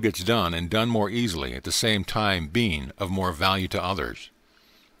work still gets done and done more easily, at the same time being of more value to others.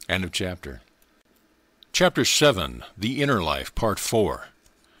 End of chapter. Chapter 7, The Inner Life, Part 4.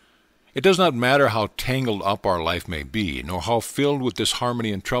 It does not matter how tangled up our life may be, nor how filled with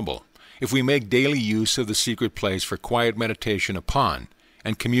disharmony and trouble, if we make daily use of the secret place for quiet meditation upon,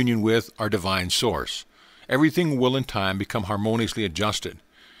 and communion with, our divine source, everything will in time become harmoniously adjusted.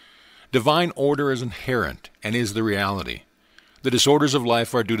 Divine order is inherent and is the reality. The disorders of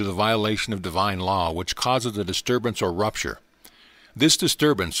life are due to the violation of divine law, which causes a disturbance or rupture. This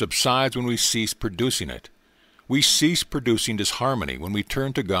disturbance subsides when we cease producing it. We cease producing disharmony when we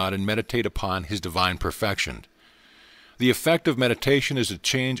turn to God and meditate upon His divine perfection. The effect of meditation is to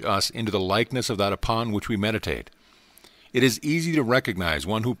change us into the likeness of that upon which we meditate. It is easy to recognize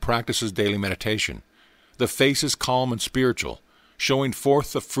one who practices daily meditation. The face is calm and spiritual, showing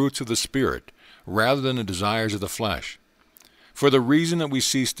forth the fruits of the Spirit rather than the desires of the flesh. For the reason that we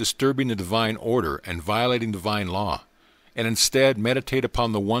cease disturbing the divine order and violating divine law, and instead meditate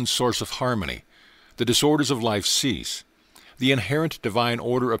upon the one source of harmony, the disorders of life cease. The inherent divine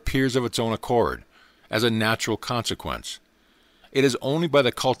order appears of its own accord, as a natural consequence. It is only by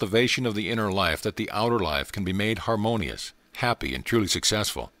the cultivation of the inner life that the outer life can be made harmonious, happy, and truly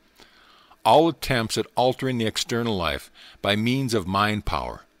successful. All attempts at altering the external life by means of mind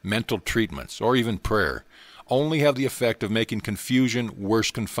power, mental treatments, or even prayer only have the effect of making confusion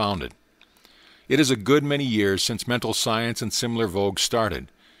worse confounded. It is a good many years since mental science and similar vogues started,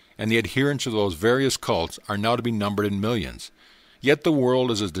 and the adherents of those various cults are now to be numbered in millions. Yet the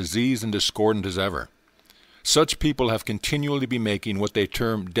world is as diseased and discordant as ever. Such people have continually been making what they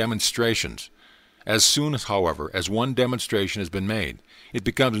term demonstrations. As soon, however, as one demonstration has been made, it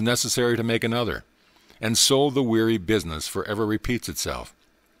becomes necessary to make another, and so the weary business forever repeats itself.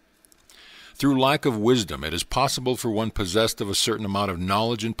 Through lack of wisdom, it is possible for one possessed of a certain amount of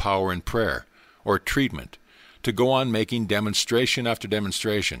knowledge and power in prayer, or treatment, to go on making demonstration after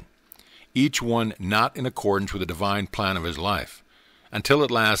demonstration, each one not in accordance with the divine plan of his life, until at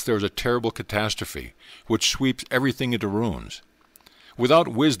last there is a terrible catastrophe which sweeps everything into ruins. Without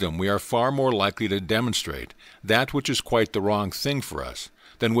wisdom we are far more likely to demonstrate that which is quite the wrong thing for us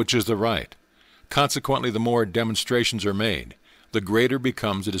than which is the right. Consequently, the more demonstrations are made, the greater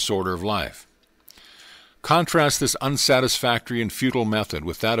becomes the disorder of life. Contrast this unsatisfactory and futile method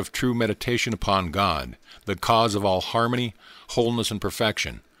with that of true meditation upon God, the cause of all harmony, wholeness, and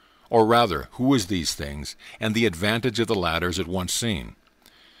perfection. Or rather, who is these things, and the advantage of the latter is at once seen.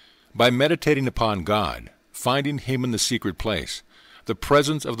 By meditating upon God, finding Him in the secret place, the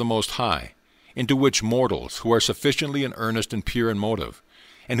presence of the Most High, into which mortals who are sufficiently in earnest and pure in motive,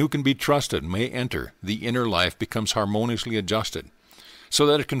 and who can be trusted may enter, the inner life becomes harmoniously adjusted, so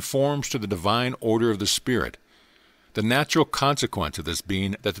that it conforms to the divine order of the Spirit. The natural consequence of this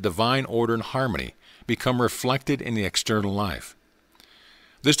being that the divine order and harmony become reflected in the external life.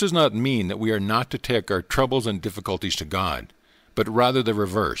 This does not mean that we are not to take our troubles and difficulties to God, but rather the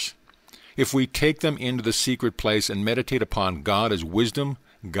reverse. If we take them into the secret place and meditate upon God as wisdom,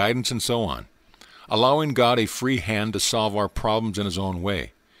 guidance, and so on, allowing God a free hand to solve our problems in His own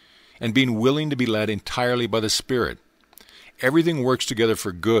way, and being willing to be led entirely by the Spirit, everything works together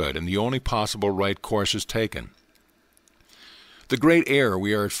for good, and the only possible right course is taken. The great error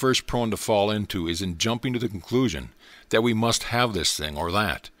we are at first prone to fall into is in jumping to the conclusion that we must have this thing or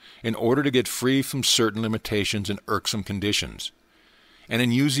that in order to get free from certain limitations and irksome conditions, and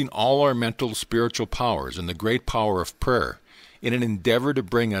in using all our mental spiritual powers and the great power of prayer in an endeavor to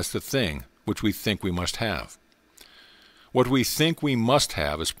bring us the thing which we think we must have. What we think we must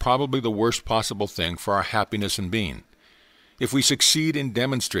have is probably the worst possible thing for our happiness and being. If we succeed in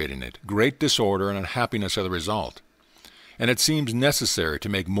demonstrating it, great disorder and unhappiness are the result, and it seems necessary to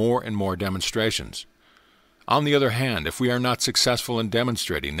make more and more demonstrations. On the other hand, if we are not successful in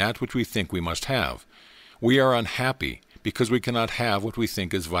demonstrating that which we think we must have, we are unhappy because we cannot have what we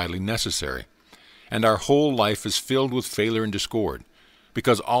think is vitally necessary, and our whole life is filled with failure and discord,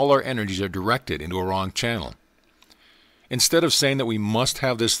 because all our energies are directed into a wrong channel. Instead of saying that we must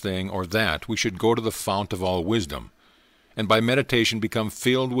have this thing or that, we should go to the fount of all wisdom, and by meditation become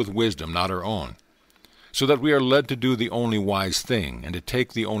filled with wisdom not our own, so that we are led to do the only wise thing and to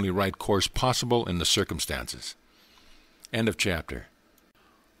take the only right course possible in the circumstances. End of chapter.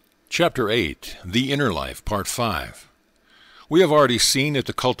 Chapter 8, The Inner Life, Part 5. We have already seen that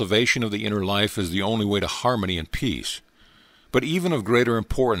the cultivation of the inner life is the only way to harmony and peace. But even of greater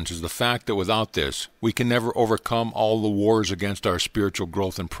importance is the fact that without this, we can never overcome all the wars against our spiritual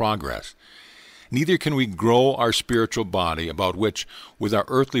growth and progress. Neither can we grow our spiritual body, about which, with our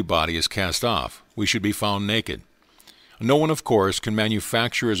earthly body is cast off, we should be found naked. No one, of course, can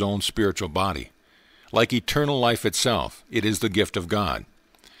manufacture his own spiritual body. Like eternal life itself, it is the gift of God.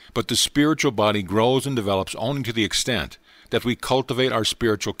 But the spiritual body grows and develops only to the extent that we cultivate our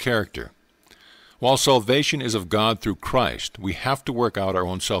spiritual character. While salvation is of God through Christ, we have to work out our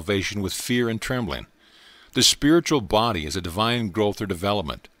own salvation with fear and trembling. The spiritual body is a divine growth or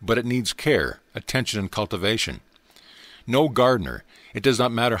development, but it needs care, attention, and cultivation. No gardener, it does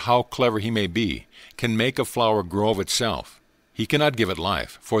not matter how clever he may be, can make a flower grow of itself. He cannot give it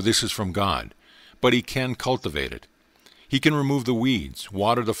life, for this is from God, but he can cultivate it. He can remove the weeds,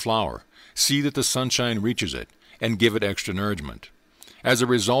 water the flower, see that the sunshine reaches it, and give it extra nourishment. As a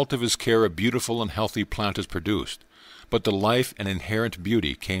result of his care, a beautiful and healthy plant is produced, but the life and inherent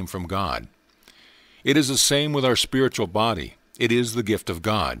beauty came from God. It is the same with our spiritual body. It is the gift of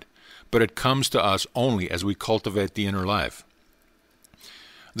God, but it comes to us only as we cultivate the inner life.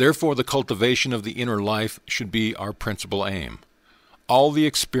 Therefore, the cultivation of the inner life should be our principal aim. All the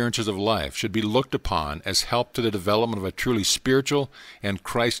experiences of life should be looked upon as help to the development of a truly spiritual and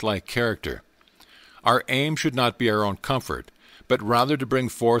Christ-like character. Our aim should not be our own comfort, but rather to bring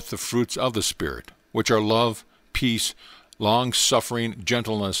forth the fruits of the Spirit, which are love, peace, long-suffering,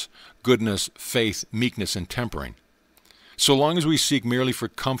 gentleness, goodness, faith, meekness, and tempering. So long as we seek merely for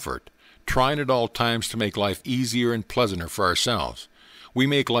comfort, trying at all times to make life easier and pleasanter for ourselves, we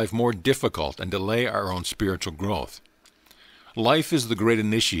make life more difficult and delay our own spiritual growth. Life is the great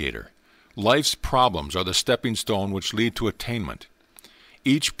initiator. Life's problems are the stepping stone which lead to attainment.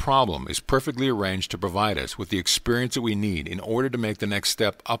 Each problem is perfectly arranged to provide us with the experience that we need in order to make the next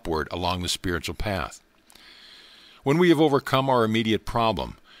step upward along the spiritual path. When we have overcome our immediate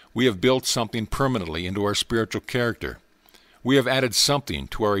problem, we have built something permanently into our spiritual character. We have added something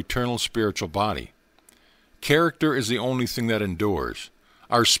to our eternal spiritual body. Character is the only thing that endures.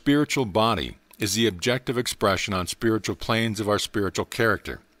 Our spiritual body is the objective expression on spiritual planes of our spiritual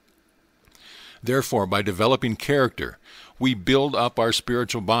character. Therefore, by developing character, we build up our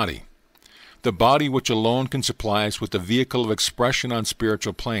spiritual body, the body which alone can supply us with the vehicle of expression on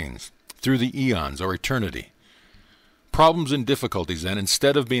spiritual planes, through the eons or eternity. Problems and difficulties, then,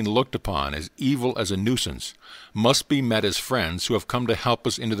 instead of being looked upon as evil as a nuisance, must be met as friends who have come to help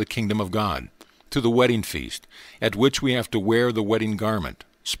us into the kingdom of God, to the wedding feast, at which we have to wear the wedding garment,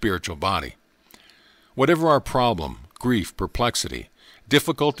 spiritual body. Whatever our problem, grief, perplexity,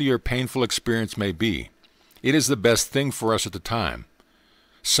 difficulty, or painful experience may be, it is the best thing for us at the time.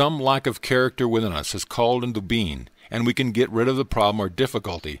 Some lack of character within us is called into being, and we can get rid of the problem or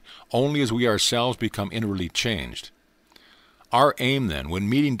difficulty only as we ourselves become inwardly changed. Our aim, then, when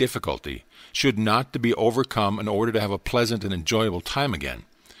meeting difficulty, should not to be overcome in order to have a pleasant and enjoyable time again,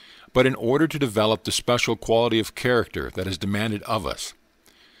 but in order to develop the special quality of character that is demanded of us.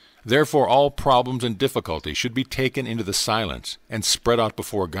 Therefore, all problems and difficulties should be taken into the silence and spread out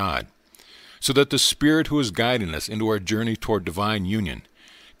before God, so that the Spirit who is guiding us into our journey toward divine union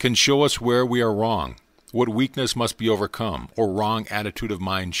can show us where we are wrong, what weakness must be overcome, or wrong attitude of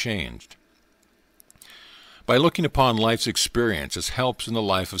mind changed. By looking upon life's experience as helps in the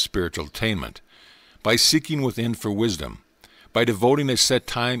life of spiritual attainment, by seeking within for wisdom, by devoting a set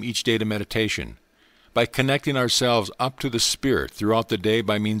time each day to meditation, by connecting ourselves up to the Spirit throughout the day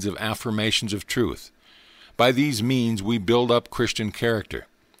by means of affirmations of truth, by these means we build up Christian character,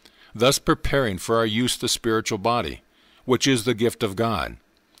 thus preparing for our use the spiritual body, which is the gift of God.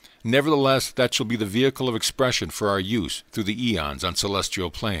 Nevertheless, that shall be the vehicle of expression for our use through the eons on celestial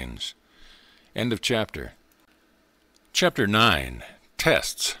planes. End of chapter. Chapter 9.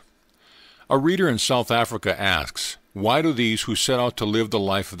 Tests. A reader in South Africa asks, why do these who set out to live the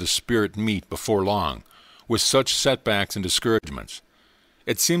life of the Spirit meet before long with such setbacks and discouragements?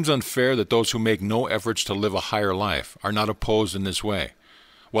 It seems unfair that those who make no efforts to live a higher life are not opposed in this way,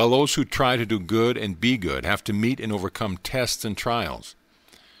 while those who try to do good and be good have to meet and overcome tests and trials.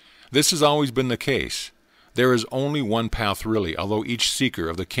 This has always been the case. There is only one path really, although each seeker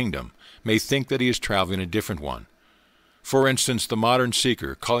of the kingdom may think that he is traveling a different one. For instance, the modern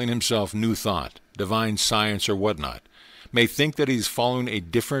seeker, calling himself New Thought, Divine Science, or whatnot, may think that he is following a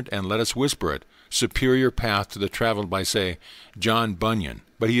different, and let us whisper it, superior path to the traveled by, say, John Bunyan,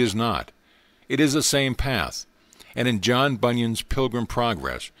 but he is not. It is the same path, and in John Bunyan's Pilgrim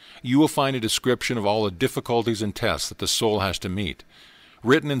Progress, you will find a description of all the difficulties and tests that the soul has to meet,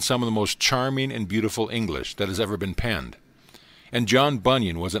 written in some of the most charming and beautiful English that has ever been penned. And John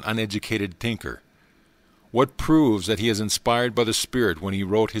Bunyan was an uneducated tinker. What proves that he is inspired by the Spirit when he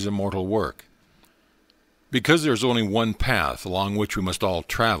wrote his immortal work? Because there is only one path along which we must all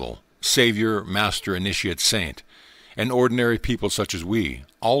travel, Savior, Master, Initiate, Saint, and ordinary people such as we,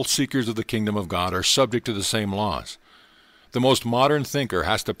 all seekers of the kingdom of God, are subject to the same laws. The most modern thinker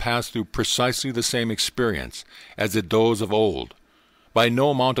has to pass through precisely the same experience as did those of old. By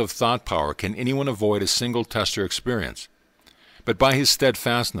no amount of thought power can anyone avoid a single test or experience. But by his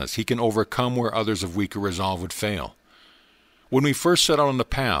steadfastness he can overcome where others of weaker resolve would fail. When we first set out on the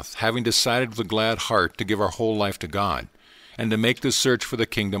path, having decided with a glad heart to give our whole life to God, and to make this search for the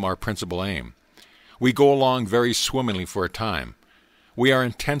kingdom our principal aim, we go along very swimmingly for a time. We are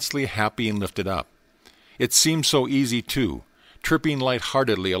intensely happy and lifted up. It seems so easy, too, tripping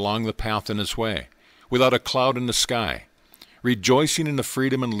light-heartedly along the path in this way, without a cloud in the sky, rejoicing in the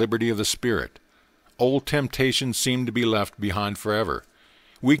freedom and liberty of the Spirit. Old temptations seem to be left behind forever.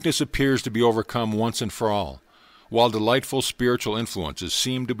 Weakness appears to be overcome once and for all, while delightful spiritual influences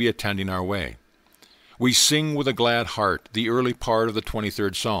seem to be attending our way. We sing with a glad heart the early part of the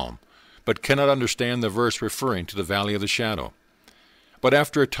 23rd Psalm, but cannot understand the verse referring to the valley of the shadow. But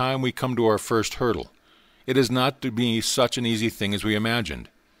after a time we come to our first hurdle. It is not to be such an easy thing as we imagined.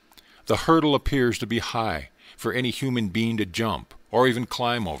 The hurdle appears to be high for any human being to jump or even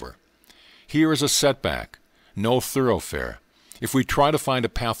climb over. Here is a setback, no thoroughfare. If we try to find a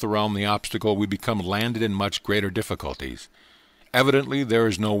path around the obstacle, we become landed in much greater difficulties. Evidently, there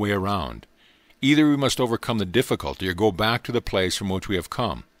is no way around. Either we must overcome the difficulty or go back to the place from which we have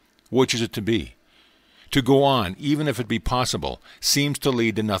come. Which is it to be? To go on, even if it be possible, seems to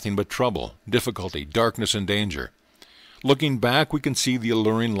lead to nothing but trouble, difficulty, darkness, and danger. Looking back, we can see the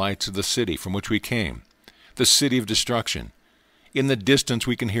alluring lights of the city from which we came, the city of destruction. In the distance,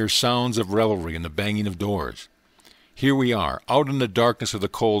 we can hear sounds of revelry and the banging of doors. Here we are, out in the darkness of the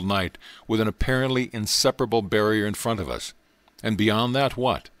cold night, with an apparently inseparable barrier in front of us. And beyond that,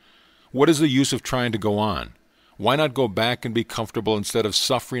 what? What is the use of trying to go on? Why not go back and be comfortable instead of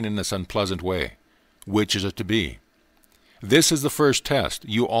suffering in this unpleasant way? Which is it to be? This is the first test.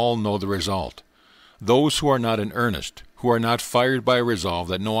 You all know the result. Those who are not in earnest, who are not fired by a resolve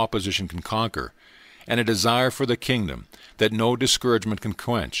that no opposition can conquer, and a desire for the kingdom that no discouragement can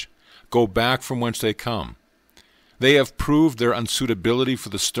quench, go back from whence they come. They have proved their unsuitability for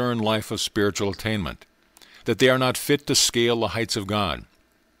the stern life of spiritual attainment, that they are not fit to scale the heights of God.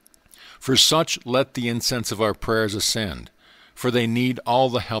 For such let the incense of our prayers ascend, for they need all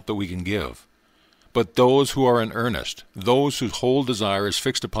the help that we can give. But those who are in earnest, those whose whole desire is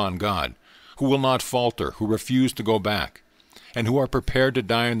fixed upon God, who will not falter, who refuse to go back, and who are prepared to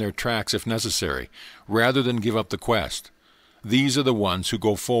die in their tracks if necessary, rather than give up the quest, these are the ones who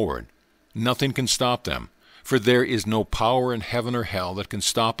go forward. Nothing can stop them, for there is no power in heaven or hell that can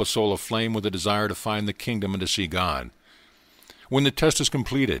stop a soul aflame with a desire to find the kingdom and to see God. When the test is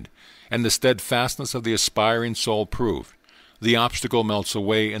completed, and the steadfastness of the aspiring soul proved, the obstacle melts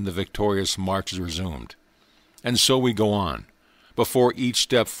away and the victorious march is resumed. And so we go on. Before each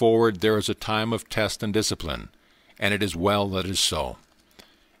step forward there is a time of test and discipline, and it is well that it is so.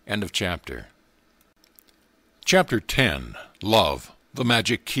 End of chapter. Chapter 10. Love, the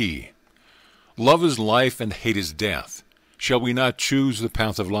Magic Key. Love is life and hate is death. Shall we not choose the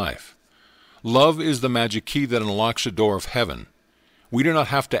path of life? Love is the magic key that unlocks the door of heaven. We do not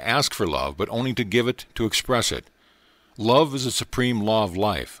have to ask for love, but only to give it, to express it. Love is the supreme law of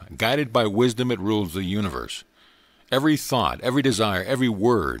life. Guided by wisdom, it rules the universe. Every thought, every desire, every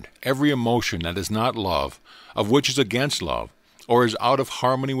word, every emotion that is not love, of which is against love, or is out of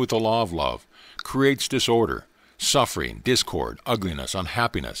harmony with the law of love, creates disorder, suffering, discord, ugliness,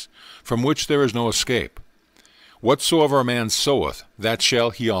 unhappiness, from which there is no escape. Whatsoever a man soweth, that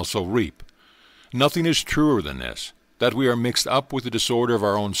shall he also reap. Nothing is truer than this, that we are mixed up with the disorder of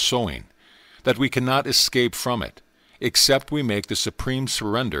our own sowing, that we cannot escape from it, except we make the supreme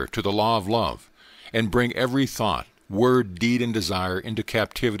surrender to the law of love, and bring every thought, word, deed, and desire into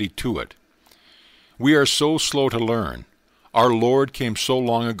captivity to it. We are so slow to learn. Our Lord came so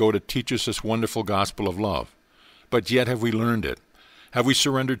long ago to teach us this wonderful gospel of love. But yet have we learned it? Have we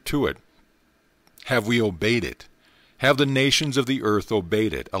surrendered to it? Have we obeyed it? Have the nations of the earth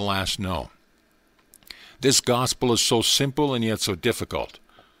obeyed it? Alas, no. This gospel is so simple and yet so difficult.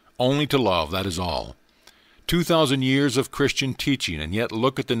 Only to love, that is all. 2,000 years of Christian teaching, and yet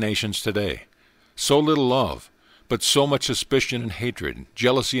look at the nations today. So little love, but so much suspicion and hatred,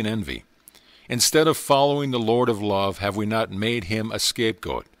 jealousy and envy. Instead of following the Lord of love, have we not made him a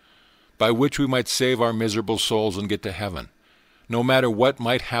scapegoat, by which we might save our miserable souls and get to heaven, no matter what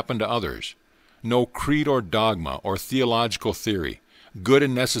might happen to others? No creed or dogma or theological theory, good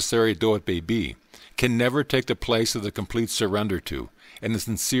and necessary though it may be, can never take the place of the complete surrender to and the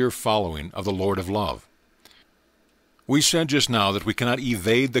sincere following of the Lord of love. We said just now that we cannot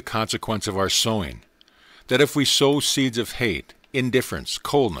evade the consequence of our sowing, that if we sow seeds of hate, indifference,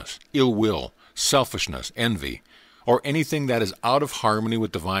 coldness, ill will, selfishness, envy, or anything that is out of harmony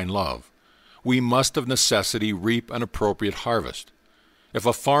with divine love, we must of necessity reap an appropriate harvest. If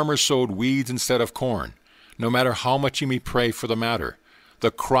a farmer sowed weeds instead of corn, no matter how much he may pray for the matter,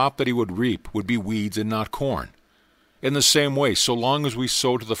 the crop that he would reap would be weeds and not corn. In the same way, so long as we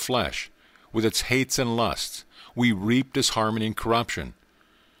sow to the flesh, with its hates and lusts, we reap disharmony and corruption.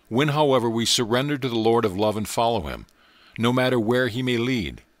 When, however, we surrender to the Lord of love and follow him, no matter where he may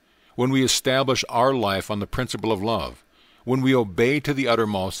lead, when we establish our life on the principle of love, when we obey to the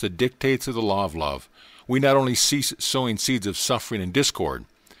uttermost the dictates of the law of love, we not only cease sowing seeds of suffering and discord,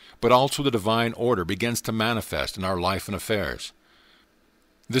 but also the divine order begins to manifest in our life and affairs.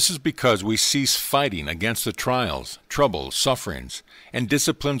 This is because we cease fighting against the trials, troubles, sufferings, and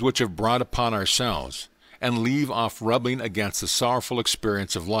disciplines which have brought upon ourselves, and leave off rebelling against the sorrowful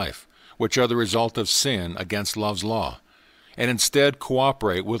experience of life, which are the result of sin against love's law, and instead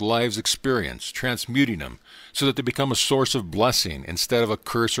cooperate with life's experience, transmuting them so that they become a source of blessing instead of a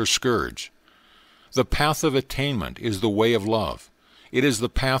curse or scourge. The path of attainment is the way of love. It is the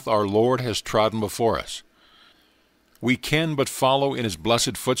path our Lord has trodden before us. We can but follow in his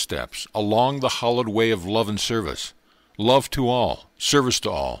blessed footsteps, along the hallowed way of love and service, love to all, service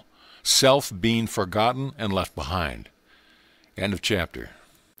to all, self being forgotten and left behind. End of chapter.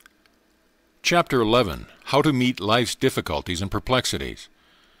 Chapter 11. How to meet life's difficulties and perplexities.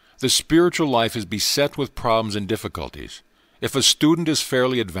 The spiritual life is beset with problems and difficulties. If a student is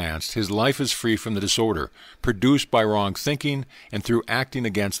fairly advanced, his life is free from the disorder produced by wrong thinking and through acting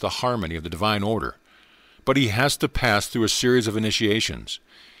against the harmony of the divine order. But he has to pass through a series of initiations,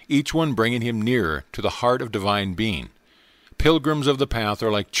 each one bringing him nearer to the heart of divine being. Pilgrims of the path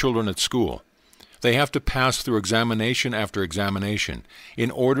are like children at school. They have to pass through examination after examination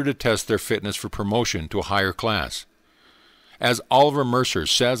in order to test their fitness for promotion to a higher class. As Oliver Mercer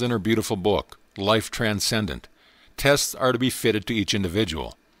says in her beautiful book, Life Transcendent, tests are to be fitted to each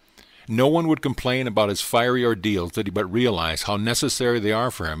individual. No one would complain about his fiery ordeals did he but realize how necessary they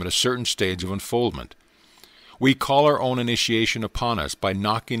are for him at a certain stage of unfoldment. We call our own initiation upon us by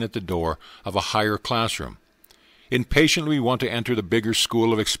knocking at the door of a higher classroom. Impatiently we want to enter the bigger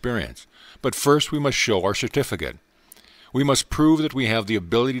school of experience, but first we must show our certificate. We must prove that we have the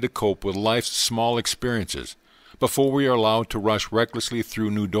ability to cope with life's small experiences before we are allowed to rush recklessly through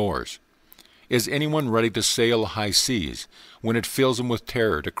new doors. Is anyone ready to sail the high seas when it fills him with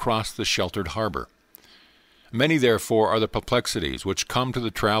terror to cross the sheltered harbor? Many, therefore, are the perplexities which come to the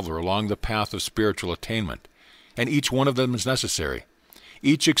traveler along the path of spiritual attainment, and each one of them is necessary.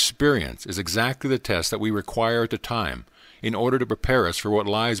 Each experience is exactly the test that we require at the time in order to prepare us for what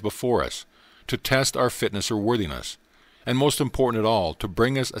lies before us, to test our fitness or worthiness, and most important at all, to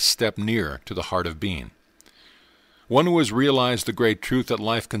bring us a step nearer to the heart of being. One who has realized the great truth that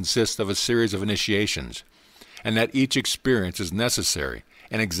life consists of a series of initiations, and that each experience is necessary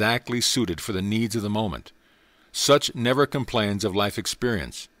and exactly suited for the needs of the moment, such never complains of life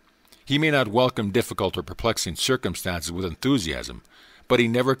experience. He may not welcome difficult or perplexing circumstances with enthusiasm, but he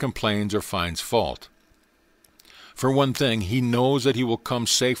never complains or finds fault. For one thing, he knows that he will come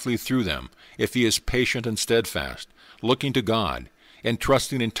safely through them if he is patient and steadfast, looking to God, and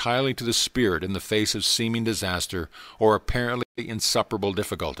trusting entirely to the Spirit in the face of seeming disaster or apparently insuperable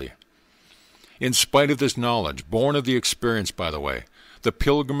difficulty. In spite of this knowledge, born of the experience, by the way, the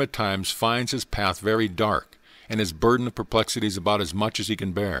pilgrim at times finds his path very dark and his burden of perplexities about as much as he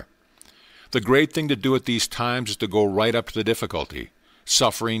can bear. The great thing to do at these times is to go right up to the difficulty.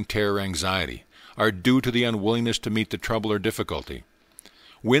 Suffering, terror, anxiety are due to the unwillingness to meet the trouble or difficulty.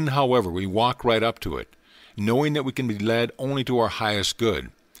 When, however, we walk right up to it, knowing that we can be led only to our highest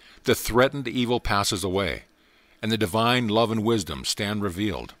good, the threatened evil passes away, and the divine love and wisdom stand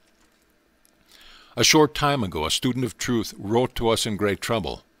revealed. A short time ago, a student of truth wrote to us in great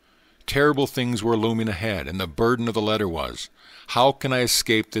trouble. Terrible things were looming ahead, and the burden of the letter was, "How can I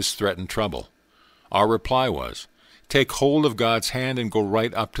escape this threatened trouble?" Our reply was, "Take hold of God's hand and go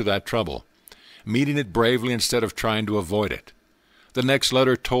right up to that trouble, meeting it bravely instead of trying to avoid it." The next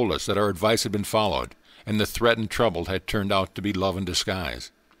letter told us that our advice had been followed, and the threatened trouble had turned out to be love in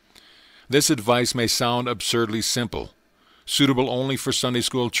disguise. This advice may sound absurdly simple, suitable only for Sunday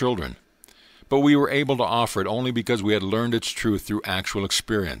school children, but we were able to offer it only because we had learned its truth through actual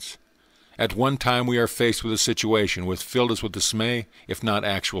experience. At one time we are faced with a situation which filled us with dismay, if not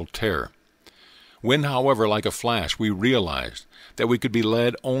actual terror. When, however, like a flash, we realized that we could be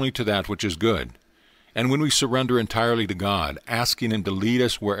led only to that which is good, and when we surrender entirely to God, asking Him to lead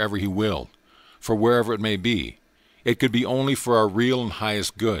us wherever He will, for wherever it may be, it could be only for our real and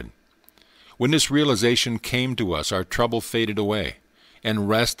highest good. When this realization came to us, our trouble faded away, and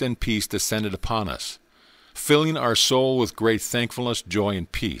rest and peace descended upon us, filling our soul with great thankfulness, joy,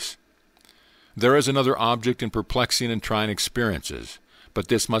 and peace. There is another object in perplexing and trying experiences, but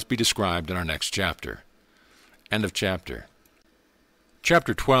this must be described in our next chapter. End of chapter.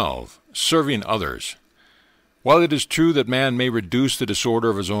 Chapter 12. Serving Others. While it is true that man may reduce the disorder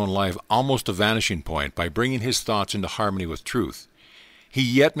of his own life almost to vanishing point by bringing his thoughts into harmony with truth, he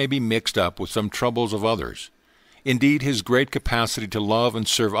yet may be mixed up with some troubles of others. Indeed, his great capacity to love and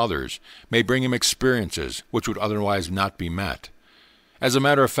serve others may bring him experiences which would otherwise not be met. As a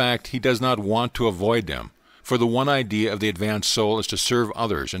matter of fact, he does not want to avoid them, for the one idea of the advanced soul is to serve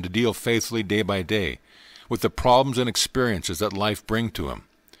others and to deal faithfully day by day with the problems and experiences that life brings to him.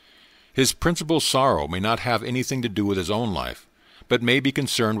 His principal sorrow may not have anything to do with his own life, but may be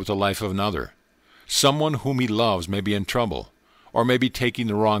concerned with the life of another. Someone whom he loves may be in trouble, or may be taking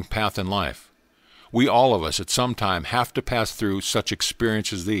the wrong path in life. We all of us at some time have to pass through such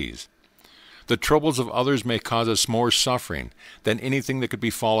experiences as these. The troubles of others may cause us more suffering than anything that could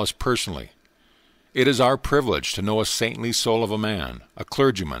befall us personally. It is our privilege to know a saintly soul of a man, a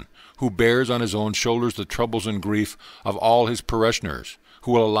clergyman, who bears on his own shoulders the troubles and grief of all his parishioners,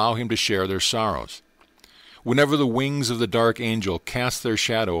 who will allow him to share their sorrows. Whenever the wings of the dark angel cast their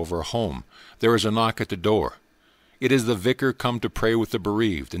shadow over a home, there is a knock at the door. It is the vicar come to pray with the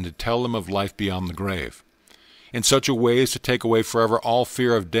bereaved and to tell them of life beyond the grave. In such a way as to take away forever all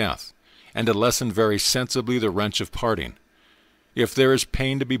fear of death, and to lessen very sensibly the wrench of parting. If there is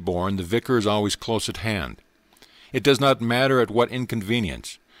pain to be borne, the vicar is always close at hand. It does not matter at what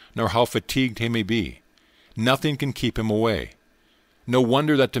inconvenience, nor how fatigued he may be. Nothing can keep him away. No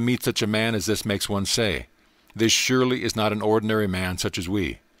wonder that to meet such a man as this makes one say, "This surely is not an ordinary man such as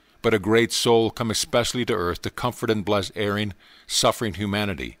we, but a great soul come especially to earth to comfort and bless erring, suffering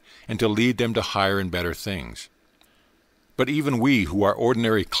humanity, and to lead them to higher and better things." But even we who are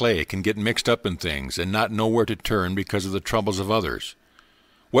ordinary clay can get mixed up in things and not know where to turn because of the troubles of others.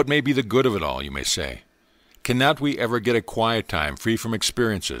 What may be the good of it all, you may say? Cannot we ever get a quiet time free from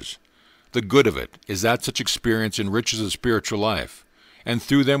experiences? The good of it is that such experience enriches the spiritual life, and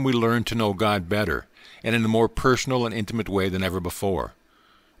through them we learn to know God better, and in a more personal and intimate way than ever before.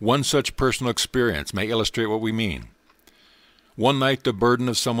 One such personal experience may illustrate what we mean. One night the burden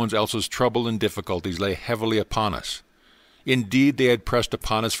of someone else's trouble and difficulties lay heavily upon us. Indeed, they had pressed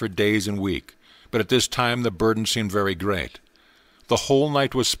upon us for days and weeks, but at this time the burden seemed very great. The whole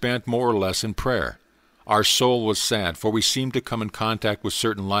night was spent more or less in prayer. Our soul was sad, for we seemed to come in contact with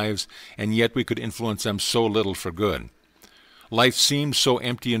certain lives, and yet we could influence them so little for good. Life seemed so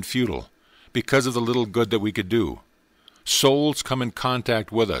empty and futile, because of the little good that we could do. Souls come in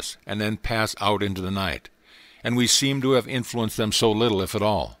contact with us, and then pass out into the night, and we seem to have influenced them so little, if at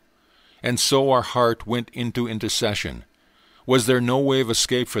all. And so our heart went into intercession. Was there no way of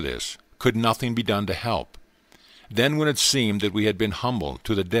escape for this? Could nothing be done to help? Then when it seemed that we had been humbled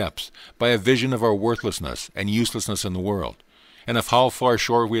to the depths by a vision of our worthlessness and uselessness in the world, and of how far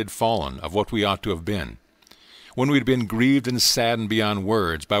short we had fallen of what we ought to have been, when we had been grieved and saddened beyond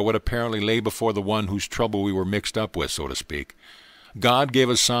words by what apparently lay before the one whose trouble we were mixed up with, so to speak, God gave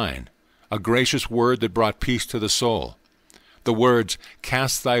a sign, a gracious word that brought peace to the soul. The words,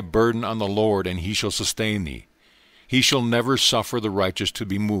 "Cast thy burden on the Lord, and he shall sustain thee. He shall never suffer the righteous to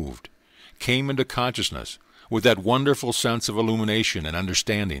be moved," came into consciousness with that wonderful sense of illumination and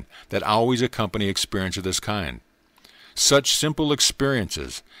understanding that always accompany experience of this kind. Such simple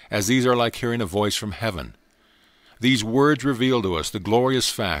experiences as these are like hearing a voice from heaven. These words reveal to us the glorious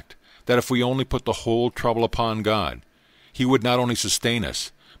fact that if we only put the whole trouble upon God, he would not only sustain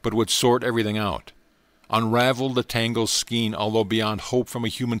us, but would sort everything out, unravel the tangled skein although beyond hope from a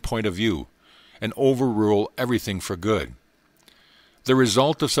human point of view, and overrule everything for good. The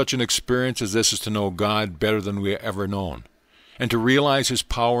result of such an experience as this is to know God better than we have ever known, and to realize his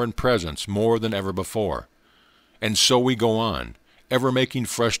power and presence more than ever before. And so we go on, ever making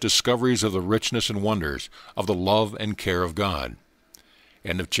fresh discoveries of the richness and wonders of the love and care of God.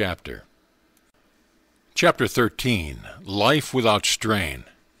 End of chapter. Chapter 13. Life Without Strain.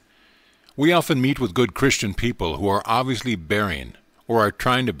 We often meet with good Christian people who are obviously bearing, or are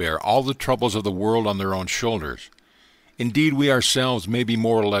trying to bear, all the troubles of the world on their own shoulders. Indeed, we ourselves may be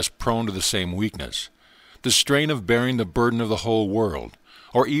more or less prone to the same weakness. The strain of bearing the burden of the whole world,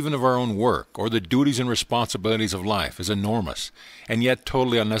 or even of our own work, or the duties and responsibilities of life, is enormous, and yet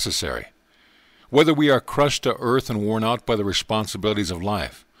totally unnecessary. Whether we are crushed to earth and worn out by the responsibilities of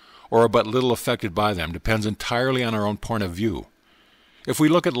life, or are but little affected by them, depends entirely on our own point of view. If we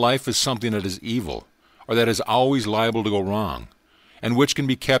look at life as something that is evil, or that is always liable to go wrong, and which can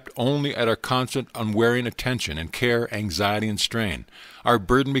be kept only at our constant unwearying attention and care, anxiety, and strain, our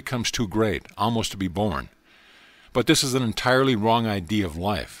burden becomes too great, almost to be borne. But this is an entirely wrong idea of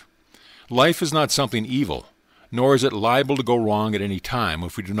life. Life is not something evil, nor is it liable to go wrong at any time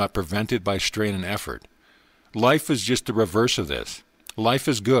if we do not prevent it by strain and effort. Life is just the reverse of this. Life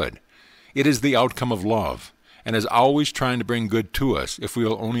is good. It is the outcome of love, and is always trying to bring good to us if we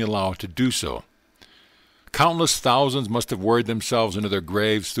will only allow it to do so. Countless thousands must have worried themselves into their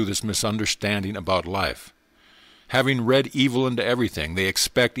graves through this misunderstanding about life. Having read evil into everything, they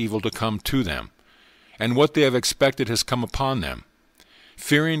expect evil to come to them, and what they have expected has come upon them.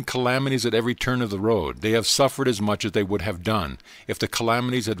 Fearing calamities at every turn of the road, they have suffered as much as they would have done if the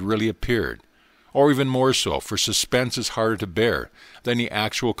calamities had really appeared, or even more so, for suspense is harder to bear than the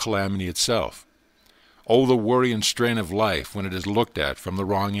actual calamity itself. Oh, the worry and strain of life when it is looked at from the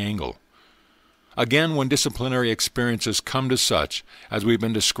wrong angle. Again, when disciplinary experiences come to such as we've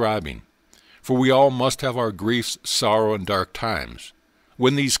been describing, for we all must have our griefs, sorrow, and dark times.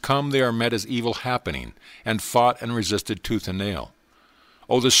 When these come, they are met as evil happening, and fought and resisted tooth and nail.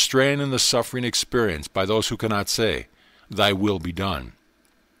 Oh, the strain and the suffering experienced by those who cannot say, "Thy will be done."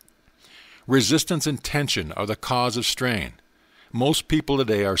 Resistance and tension are the cause of strain. Most people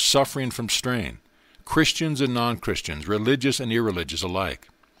today are suffering from strain, Christians and non-Christians, religious and irreligious alike.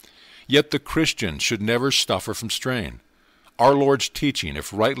 Yet the Christian should never suffer from strain. Our Lord's teaching,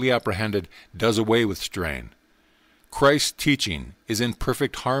 if rightly apprehended, does away with strain. Christ's teaching is in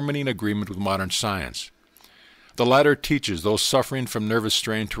perfect harmony and agreement with modern science. The latter teaches those suffering from nervous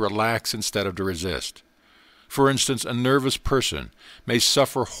strain to relax instead of to resist. For instance, a nervous person may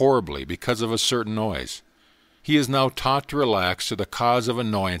suffer horribly because of a certain noise. He is now taught to relax to the cause of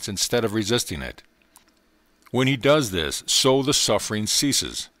annoyance instead of resisting it. When he does this, so the suffering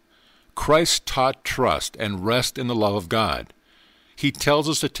ceases. Christ taught trust and rest in the love of God. He tells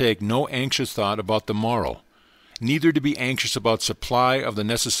us to take no anxious thought about the morrow, neither to be anxious about supply of the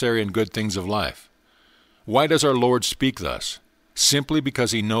necessary and good things of life. Why does our Lord speak thus? Simply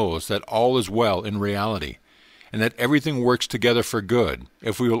because he knows that all is well in reality, and that everything works together for good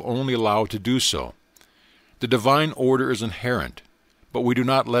if we will only allow it to do so. The divine order is inherent, but we do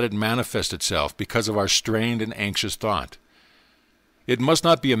not let it manifest itself because of our strained and anxious thought. It must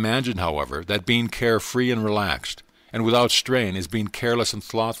not be imagined, however, that being carefree and relaxed, and without strain, is being careless and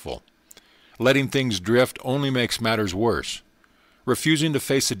slothful. Letting things drift only makes matters worse. Refusing to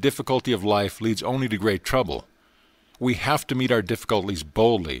face the difficulty of life leads only to great trouble. We have to meet our difficulties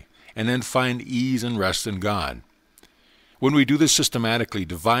boldly, and then find ease and rest in God. When we do this systematically,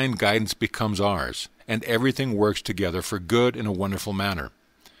 divine guidance becomes ours, and everything works together for good in a wonderful manner.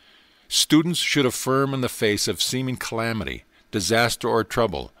 Students should affirm in the face of seeming calamity, disaster, or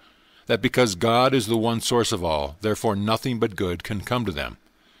trouble, that because God is the one source of all, therefore nothing but good can come to them.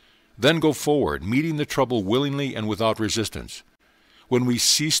 Then go forward, meeting the trouble willingly and without resistance. When we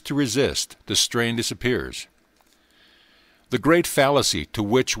cease to resist, the strain disappears. The great fallacy to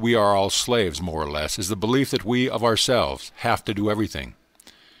which we are all slaves, more or less, is the belief that we of ourselves have to do everything.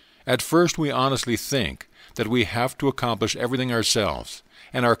 At first we honestly think that we have to accomplish everything ourselves,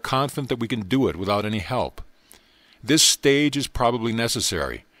 and are confident that we can do it without any help. This stage is probably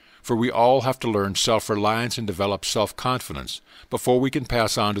necessary, for we all have to learn self-reliance and develop self-confidence before we can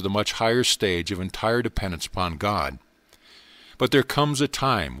pass on to the much higher stage of entire dependence upon God. But there comes a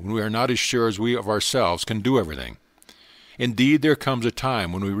time when we are not as sure as we of ourselves can do everything. Indeed, there comes a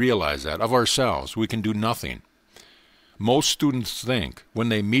time when we realize that, of ourselves, we can do nothing. Most students think, when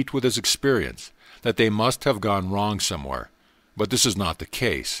they meet with this experience, that they must have gone wrong somewhere, but this is not the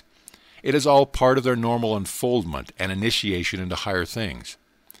case. It is all part of their normal unfoldment and initiation into higher things.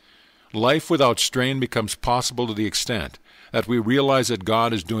 Life without strain becomes possible to the extent that we realize that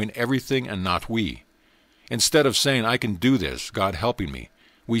God is doing everything and not we. Instead of saying, I can do this, God helping me,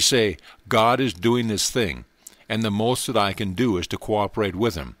 we say, God is doing this thing, and the most that I can do is to cooperate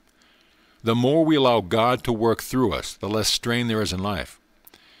with Him. The more we allow God to work through us, the less strain there is in life.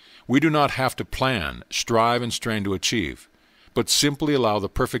 We do not have to plan, strive, and strain to achieve, but simply allow the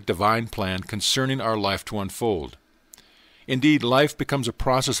perfect divine plan concerning our life to unfold. Indeed, life becomes a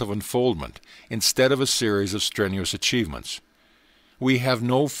process of unfoldment instead of a series of strenuous achievements. We have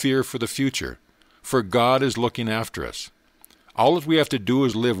no fear for the future, for God is looking after us. All that we have to do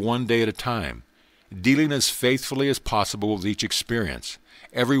is live one day at a time, dealing as faithfully as possible with each experience,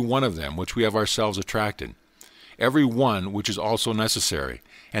 every one of them which we have ourselves attracted, every one which is also necessary,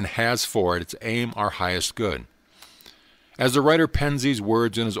 and has for it its aim our highest good. As the writer pens these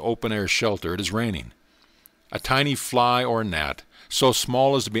words in his open-air shelter, it is raining. A tiny fly or gnat, so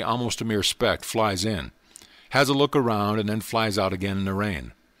small as to be almost a mere speck, flies in, has a look around, and then flies out again in the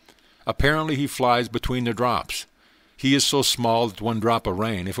rain. Apparently he flies between the drops. He is so small that one drop of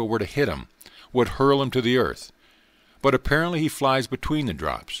rain, if it were to hit him, would hurl him to the earth. But apparently he flies between the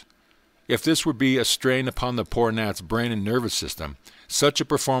drops. If this would be a strain upon the poor gnat's brain and nervous system, such a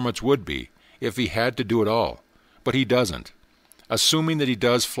performance would be, if he had to do it all. But he doesn't. Assuming that he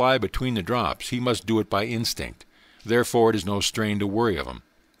does fly between the drops, he must do it by instinct. Therefore it is no strain to worry of him.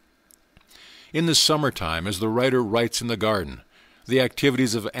 In the summertime, as the writer writes in the garden, the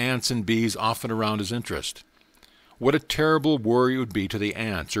activities of ants and bees often around his interest. What a terrible worry it would be to the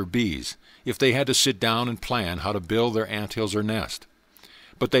ants or bees if they had to sit down and plan how to build their anthills or nest.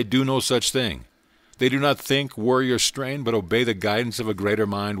 But they do no such thing. They do not think, worry, or strain, but obey the guidance of a greater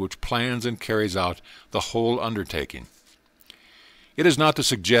mind which plans and carries out the whole undertaking. It is not to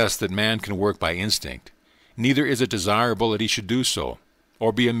suggest that man can work by instinct. Neither is it desirable that he should do so,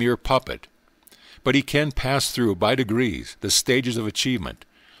 or be a mere puppet. But he can pass through, by degrees, the stages of achievement,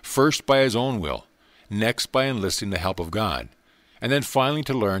 first by his own will, next by enlisting the help of God, and then finally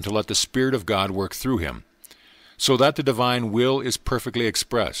to learn to let the Spirit of God work through him, so that the divine will is perfectly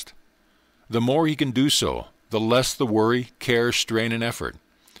expressed. The more he can do so, the less the worry, care, strain, and effort.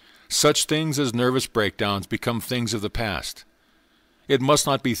 Such things as nervous breakdowns become things of the past. It must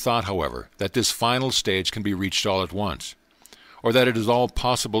not be thought, however, that this final stage can be reached all at once, or that it is all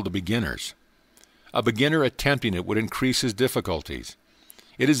possible to beginners. A beginner attempting it would increase his difficulties.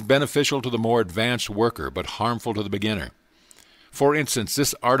 It is beneficial to the more advanced worker, but harmful to the beginner. For instance,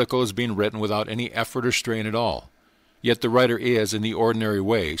 this article is being written without any effort or strain at all. Yet the writer is, in the ordinary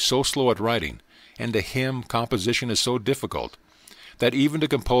way, so slow at writing, and to him composition is so difficult, that even to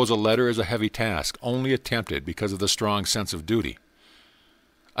compose a letter is a heavy task, only attempted because of the strong sense of duty.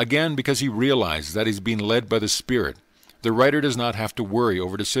 Again, because he realizes that he is being led by the Spirit, the writer does not have to worry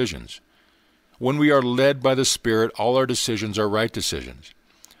over decisions. When we are led by the Spirit, all our decisions are right decisions.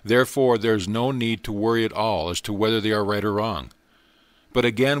 Therefore, there is no need to worry at all as to whether they are right or wrong. But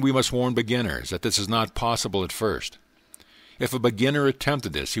again, we must warn beginners that this is not possible at first. If a beginner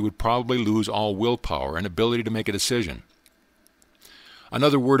attempted this, he would probably lose all willpower and ability to make a decision.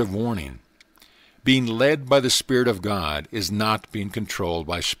 Another word of warning: being led by the Spirit of God is not being controlled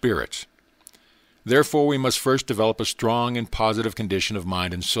by spirits. Therefore, we must first develop a strong and positive condition of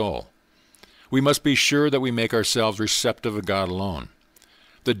mind and soul. We must be sure that we make ourselves receptive of God alone.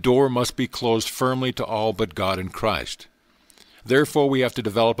 The door must be closed firmly to all but God and Christ. Therefore, we have to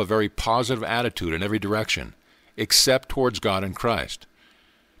develop a very positive attitude in every direction, except towards God and Christ.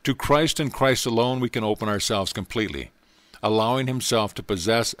 To Christ and Christ alone we can open ourselves completely, allowing Himself to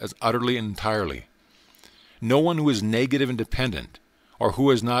possess us utterly and entirely. No one who is negative and dependent, or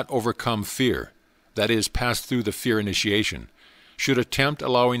who has not overcome fear, that is, passed through the fear initiation, should attempt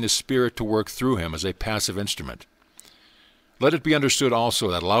allowing the Spirit to work through him as a passive instrument. Let it be understood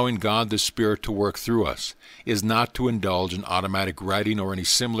also that allowing God the Spirit to work through us is not to indulge in automatic writing or any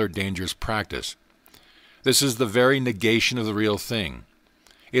similar dangerous practice. This is the very negation of the real thing.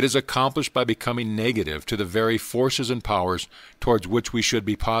 It is accomplished by becoming negative to the very forces and powers towards which we should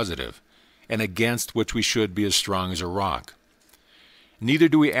be positive, and against which we should be as strong as a rock. Neither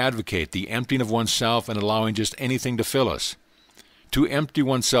do we advocate the emptying of oneself and allowing just anything to fill us. To empty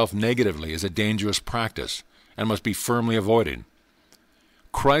oneself negatively is a dangerous practice, and must be firmly avoided.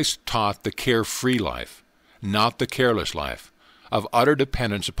 Christ taught the carefree life, not the careless life, of utter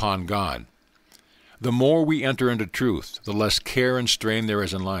dependence upon God. The more we enter into truth, the less care and strain there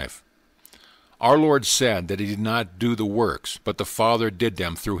is in life. Our Lord said that He did not do the works, but the Father did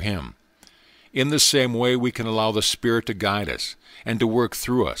them through Him. In the same way, we can allow the Spirit to guide us and to work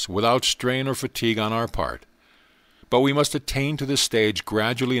through us without strain or fatigue on our part. But we must attain to this stage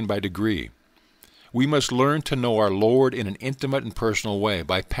gradually and by degree. We must learn to know our Lord in an intimate and personal way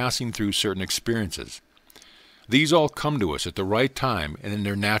by passing through certain experiences. These all come to us at the right time and in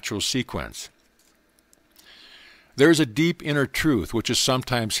their natural sequence. There is a deep inner truth which is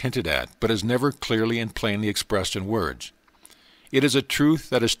sometimes hinted at, but is never clearly and plainly expressed in words. It is a truth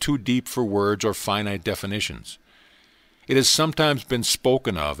that is too deep for words or finite definitions. It has sometimes been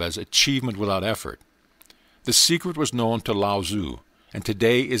spoken of as achievement without effort. The secret was known to Lawiy, and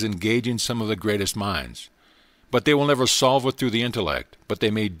today is engaging some of the greatest minds. But they will never solve it through the intellect, but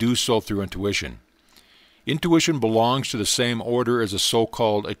they may do so through intuition. Intuition belongs to the same order as the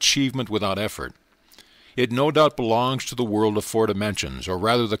so-called achievement without effort. It no doubt belongs to the world of four dimensions, or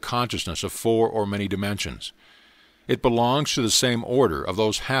rather the consciousness of four or many dimensions. It belongs to the same order of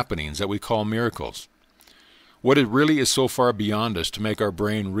those happenings that we call miracles. What it really is so far beyond us to make our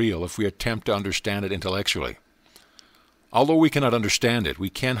brain real if we attempt to understand it intellectually. Although we cannot understand it, we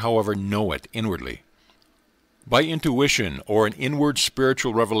can, however, know it inwardly. By intuition or an inward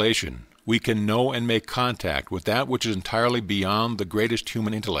spiritual revelation, we can know and make contact with that which is entirely beyond the greatest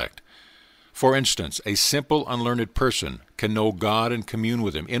human intellect. For instance, a simple, unlearned person can know God and commune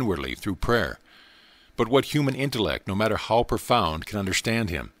with Him inwardly through prayer. But what human intellect, no matter how profound, can understand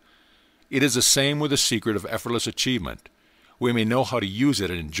Him? It is the same with the secret of effortless achievement. We may know how to use it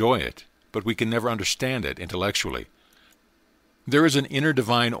and enjoy it, but we can never understand it intellectually. There is an inner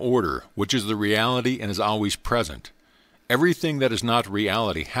divine order, which is the reality and is always present. Everything that is not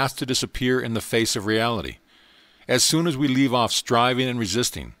reality has to disappear in the face of reality. As soon as we leave off striving and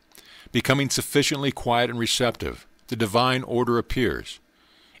resisting, becoming sufficiently quiet and receptive, the divine order appears.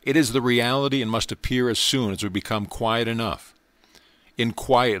 It is the reality and must appear as soon as we become quiet enough. In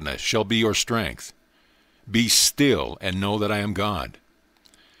quietness shall be your strength. Be still and know that I am God.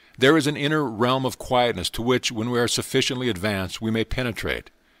 There is an inner realm of quietness to which, when we are sufficiently advanced, we may penetrate.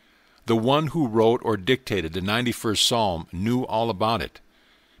 The one who wrote or dictated the 91st Psalm knew all about it.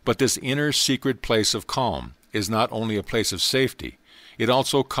 But this inner secret place of calm is not only a place of safety, it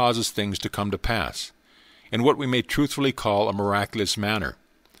also causes things to come to pass, in what we may truthfully call a miraculous manner.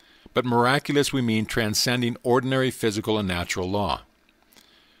 But miraculous we mean transcending ordinary physical and natural law.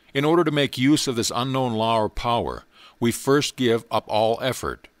 In order to make use of this unknown law or power, we first give up all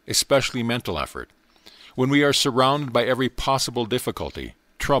effort, especially mental effort. When we are surrounded by every possible difficulty,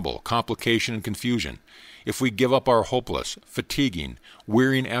 trouble, complication, and confusion, if we give up our hopeless, fatiguing,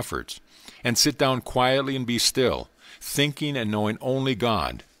 wearying efforts, and sit down quietly and be still, thinking and knowing only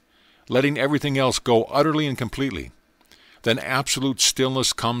God, letting everything else go utterly and completely, then absolute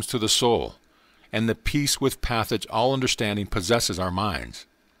stillness comes to the soul, and the peace which passeth all understanding possesses our minds.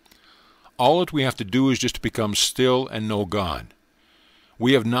 All that we have to do is just to become still and know God.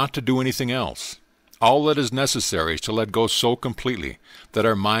 We have not to do anything else. All that is necessary is to let go so completely that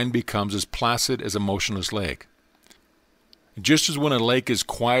our mind becomes as placid as a motionless lake. Just as when a lake is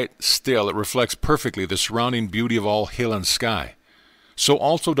quiet, still, it reflects perfectly the surrounding beauty of all hill and sky, so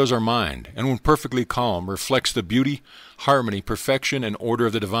also does our mind, and when perfectly calm, reflects the beauty, harmony, perfection, and order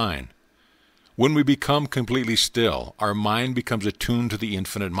of the divine. When we become completely still, our mind becomes attuned to the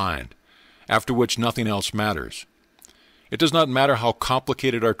infinite mind, after which nothing else matters. It does not matter how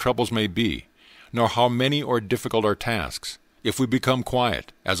complicated our troubles may be, nor how many or difficult our tasks. If we become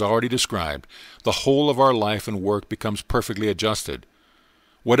quiet, as already described, the whole of our life and work becomes perfectly adjusted.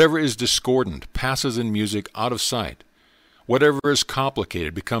 Whatever is discordant passes in music out of sight. Whatever is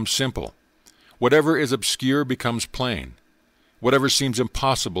complicated becomes simple. Whatever is obscure becomes plain. Whatever seems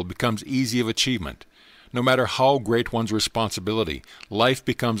impossible becomes easy of achievement. No matter how great one's responsibility, life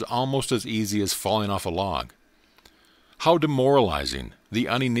becomes almost as easy as falling off a log. How demoralizing, the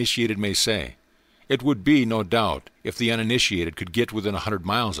uninitiated may say. It would be, no doubt, if the uninitiated could get within 100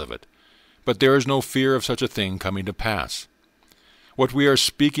 miles of it, but there is no fear of such a thing coming to pass. What we are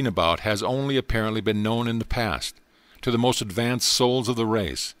speaking about has only apparently been known in the past, to the most advanced souls of the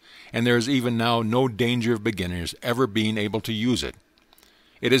race, and there is even now no danger of beginners ever being able to use it.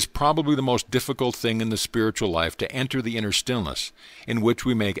 It is probably the most difficult thing in the spiritual life to enter the inner stillness, in which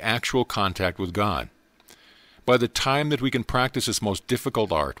we make actual contact with God. By the time that we can practice this most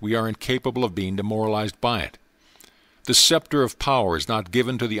difficult art, we are incapable of being demoralized by it. The scepter of power is not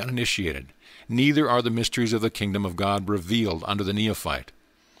given to the uninitiated, neither are the mysteries of the kingdom of God revealed unto the neophyte.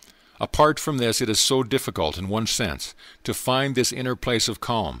 Apart from this, it is so difficult, in one sense, to find this inner place of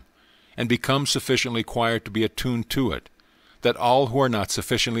calm, and become sufficiently quiet to be attuned to it, that all who are not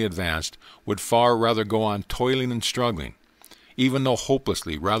sufficiently advanced would far rather go on toiling and struggling, even though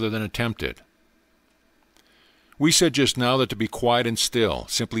hopelessly, rather than attempt it. We said just now that to be quiet and still,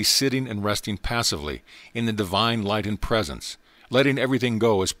 simply sitting and resting passively in the divine light and presence, letting everything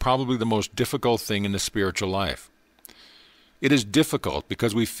go, is probably the most difficult thing in the spiritual life. It is difficult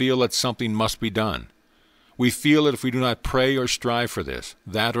because we feel that something must be done. We feel that if we do not pray or strive for this,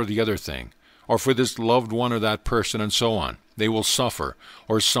 that or the other thing, or for this loved one or that person and so on, they will suffer,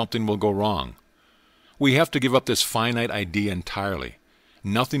 or something will go wrong. We have to give up this finite idea entirely.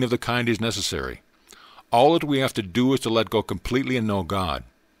 Nothing of the kind is necessary. All that we have to do is to let go completely and know God.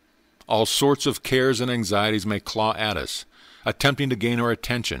 All sorts of cares and anxieties may claw at us, attempting to gain our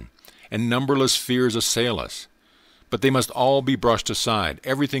attention, and numberless fears assail us. But they must all be brushed aside,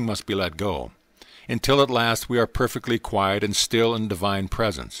 everything must be let go, until at last we are perfectly quiet and still in divine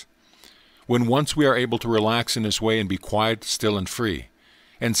presence. When once we are able to relax in this way and be quiet, still, and free,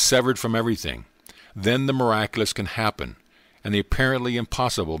 and severed from everything, then the miraculous can happen, and the apparently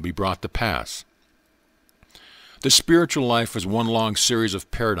impossible be brought to pass. The spiritual life is one long series of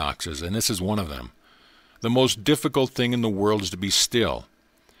paradoxes, and this is one of them. The most difficult thing in the world is to be still,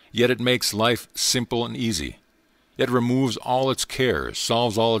 yet it makes life simple and easy. It removes all its cares,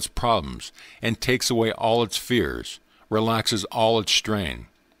 solves all its problems, and takes away all its fears, relaxes all its strain.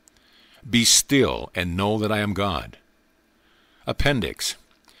 Be still and know that I am God. Appendix.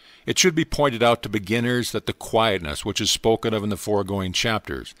 It should be pointed out to beginners that the quietness which is spoken of in the foregoing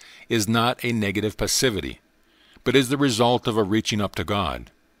chapters is not a negative passivity, but is the result of a reaching up to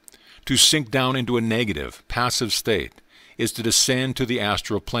God. To sink down into a negative, passive state is to descend to the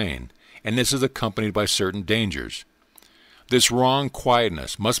astral plane, and this is accompanied by certain dangers. This wrong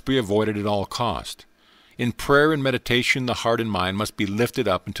quietness must be avoided at all cost. In prayer and meditation, the heart and mind must be lifted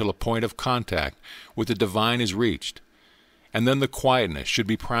up until a point of contact with the divine is reached, and then the quietness should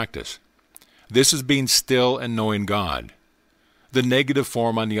be practiced. This is being still and knowing God. The negative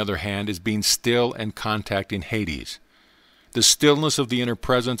form, on the other hand, is being still and contacting Hades. The stillness of the inner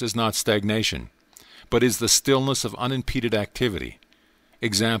presence is not stagnation, but is the stillness of unimpeded activity.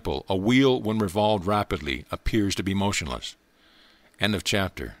 Example, a wheel when revolved rapidly appears to be motionless. End of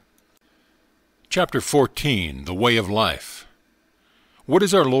chapter. Chapter 14, The Way of Life. What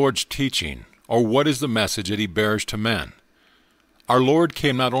is our Lord's teaching, or what is the message that he bears to men? Our Lord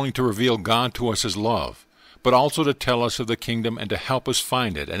came not only to reveal God to us as love, but also to tell us of the kingdom and to help us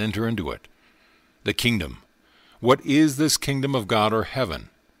find it and enter into it. The kingdom. What is this kingdom of God or heaven?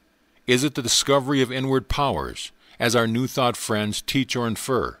 Is it the discovery of inward powers, as our New Thought friends teach or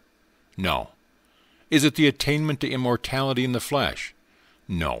infer? No. Is it the attainment to immortality in the flesh?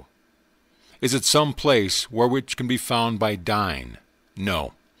 No. Is it some place where which can be found by dying?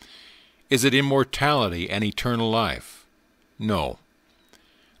 No. Is it immortality and eternal life? No.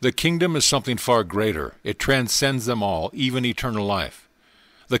 The kingdom is something far greater. It transcends them all, even eternal life.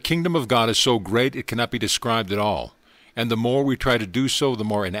 The kingdom of God is so great it cannot be described at all, and the more we try to do so, the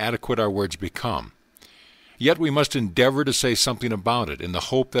more inadequate our words become. Yet we must endeavor to say something about it in the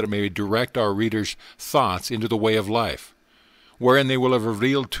hope that it may direct our readers' thoughts into the way of life, wherein they will have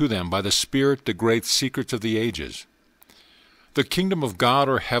revealed to them by the Spirit the great secrets of the ages. The kingdom of God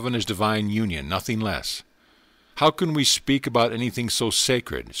or heaven is divine union, nothing less. How can we speak about anything so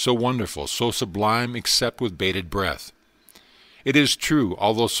sacred, so wonderful, so sublime, except with bated breath? It is true,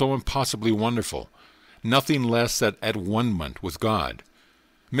 although so impossibly wonderful, nothing less than at one-ment with God,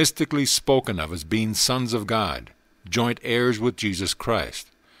 mystically spoken of as being sons of God, joint heirs with Jesus Christ.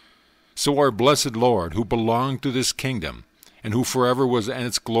 So our blessed Lord, who belonged to this kingdom, and who forever was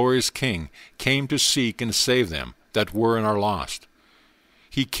its glorious King, came to seek and save them that were and are lost.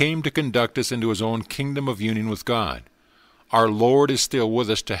 He came to conduct us into his own kingdom of union with God. Our Lord is still with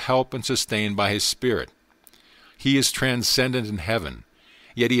us to help and sustain by his Spirit. He is transcendent in heaven,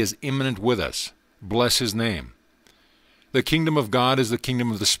 yet he is immanent with us. Bless his name. The kingdom of God is the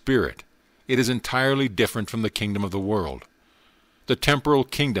kingdom of the Spirit. It is entirely different from the kingdom of the world. The temporal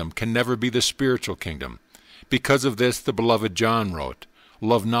kingdom can never be the spiritual kingdom. Because of this the beloved John wrote,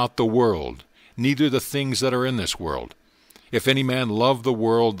 "Love not the world, neither the things that are in this world. If any man love the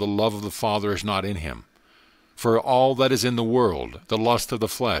world, the love of the Father is not in him. For all that is in the world, the lust of the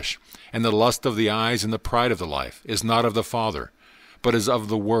flesh, and the lust of the eyes, and the pride of the life, is not of the Father, but is of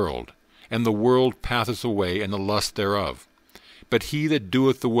the world. And the world passeth away, and the lust thereof. But he that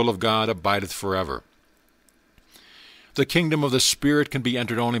doeth the will of God abideth forever." The kingdom of the Spirit can be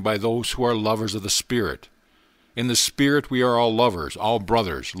entered only by those who are lovers of the Spirit. In the Spirit we are all lovers, all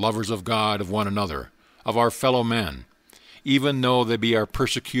brothers, lovers of God, of one another, of our fellow men, even though they be our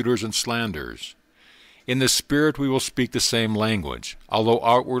persecutors and slanderers. In the Spirit we will speak the same language, although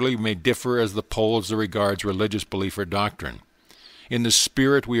outwardly we may differ as the poles as regards religious belief or doctrine. In the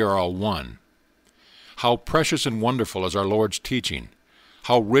Spirit we are all one. How precious and wonderful is our Lord's teaching!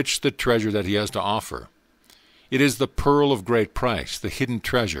 How rich the treasure that he has to offer! It is the pearl of great price, the hidden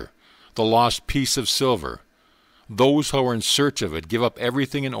treasure, the lost piece of silver. Those who are in search of it give up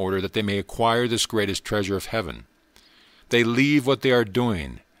everything in order that they may acquire this greatest treasure of heaven. They leave what they are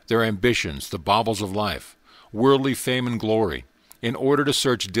doing, their ambitions, the baubles of life, worldly fame and glory, in order to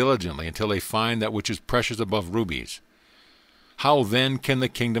search diligently until they find that which is precious above rubies. How then can the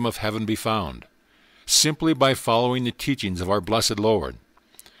kingdom of heaven be found? Simply by following the teachings of our blessed Lord.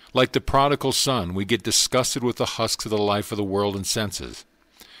 Like the prodigal son, we get disgusted with the husks of the life of the world and senses.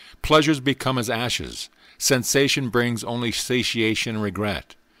 Pleasures become as ashes. Sensation brings only satiation and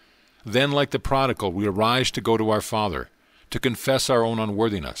regret. Then, like the prodigal, we arise to go to our Father, to confess our own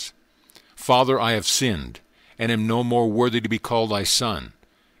unworthiness. "Father, I have sinned, and am no more worthy to be called thy son,"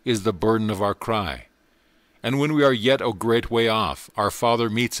 is the burden of our cry. And when we are yet a great way off, our Father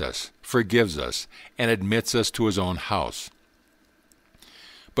meets us, forgives us, and admits us to his own house.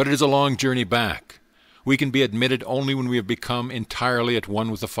 But it is a long journey back. We can be admitted only when we have become entirely at one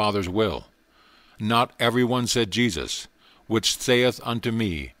with the Father's will. "Not every one," said Jesus, "which saith unto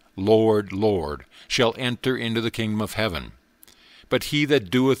me, Lord, Lord, shall enter into the kingdom of heaven, but he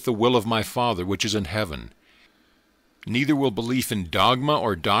that doeth the will of my Father which is in heaven. Neither will belief in dogma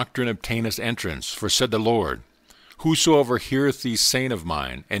or doctrine obtain us entrance, for said the Lord, Whosoever heareth these saying of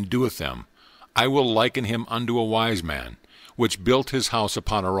mine, and doeth them, I will liken him unto a wise man, which built his house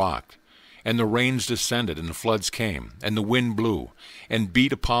upon a rock. And the rains descended, and the floods came, and the wind blew, and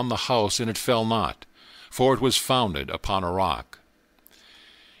beat upon the house, and it fell not, for it was founded upon a rock."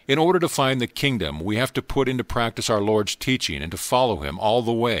 In order to find the kingdom, we have to put into practice our Lord's teaching, and to follow him all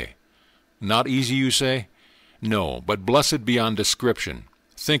the way. Not easy, you say? No, but blessed beyond description.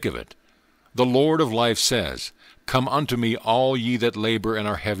 Think of it. The Lord of life says, "Come unto me, all ye that labor and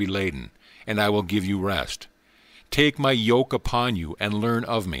are heavy laden, and I will give you rest. Take my yoke upon you, and learn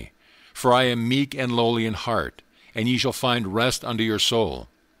of me. For I am meek and lowly in heart, and ye shall find rest unto your soul."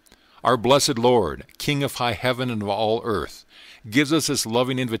 Our blessed Lord, King of high heaven and of all earth, gives us this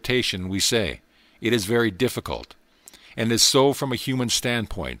loving invitation. We say, it is very difficult, and is so from a human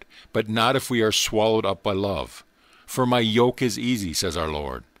standpoint, but not if we are swallowed up by love. "For my yoke is easy," says our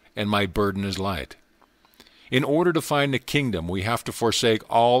Lord, "and my burden is light." In order to find the kingdom, we have to forsake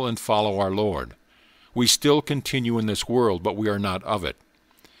all and follow our Lord. We still continue in this world, but we are not of it.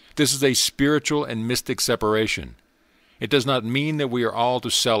 This is a spiritual and mystic separation. It does not mean that we are all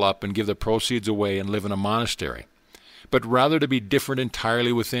to sell up and give the proceeds away and live in a monastery, but rather to be different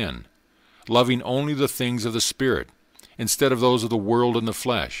entirely within, loving only the things of the Spirit, instead of those of the world and the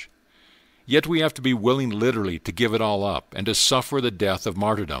flesh. Yet we have to be willing literally to give it all up and to suffer the death of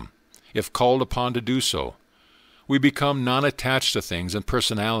martyrdom, if called upon to do so. We become non-attached to things and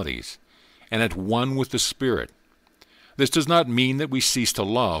personalities, and at one with the Spirit. This does not mean that we cease to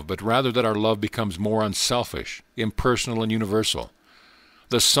love, but rather that our love becomes more unselfish, impersonal, and universal.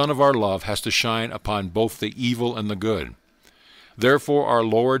 The sun of our love has to shine upon both the evil and the good. Therefore our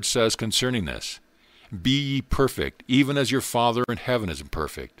Lord says concerning this, "Be ye perfect, even as your Father in heaven is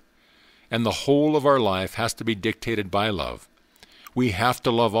perfect." And the whole of our life has to be dictated by love. We have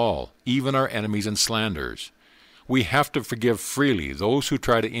to love all, even our enemies and slanderers. We have to forgive freely those who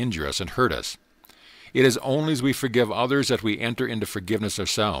try to injure us and hurt us. It is only as we forgive others that we enter into forgiveness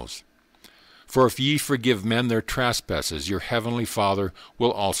ourselves. For if ye forgive men their trespasses, your heavenly Father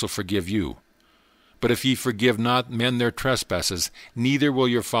will also forgive you. But if ye forgive not men their trespasses, neither will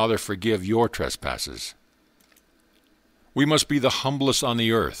your Father forgive your trespasses. We must be the humblest on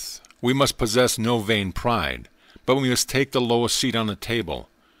the earth. We must possess no vain pride, but we must take the lowest seat on the table.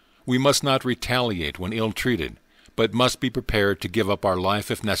 We must not retaliate when ill-treated, but must be prepared to give up our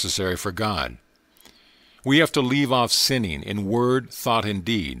life if necessary for God. We have to leave off sinning in word, thought, and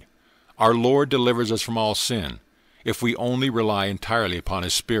deed. Our Lord delivers us from all sin, if we only rely entirely upon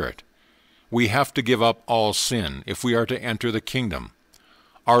His Spirit. We have to give up all sin if we are to enter the kingdom.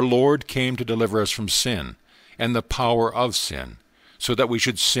 Our Lord came to deliver us from sin and the power of sin, so that we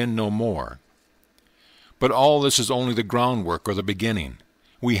should sin no more. But all this is only the groundwork or the beginning.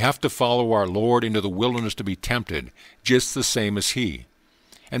 We have to follow our Lord into the wilderness to be tempted, just the same as He.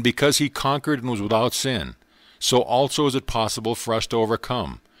 And because He conquered and was without sin, so also is it possible for us to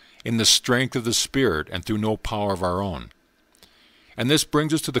overcome, in the strength of the Spirit and through no power of our own. And this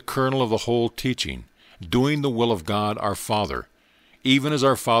brings us to the kernel of the whole teaching, doing the will of God our Father, even as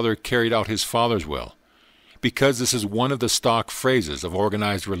our Father carried out His Father's will, because this is one of the stock phrases of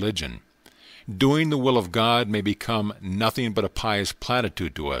organized religion. Doing the will of God may become nothing but a pious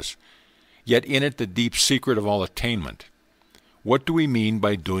platitude to us, yet in it the deep secret of all attainment. What do we mean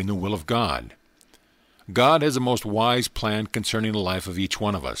by doing the will of God? God has a most wise plan concerning the life of each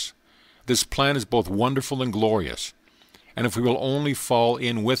one of us. This plan is both wonderful and glorious, and if we will only fall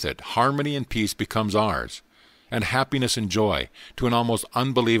in with it, harmony and peace becomes ours, and happiness and joy to an almost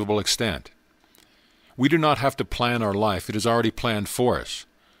unbelievable extent. We do not have to plan our life, it is already planned for us.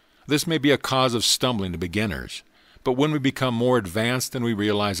 This may be a cause of stumbling to beginners, but when we become more advanced then we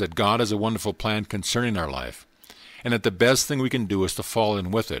realize that God has a wonderful plan concerning our life, and that the best thing we can do is to fall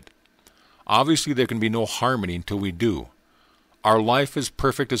in with it. Obviously there can be no harmony until we do. Our life is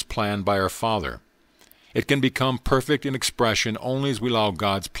perfect as planned by our Father. It can become perfect in expression only as we allow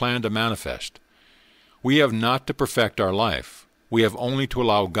God's plan to manifest. We have not to perfect our life. We have only to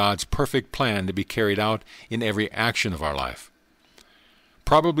allow God's perfect plan to be carried out in every action of our life.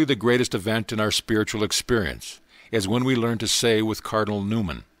 Probably the greatest event in our spiritual experience is when we learn to say with Cardinal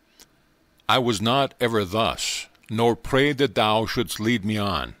Newman, "I was not ever thus, nor prayed that thou shouldst lead me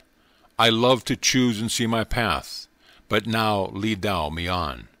on. I love to choose and see my path, but now lead thou me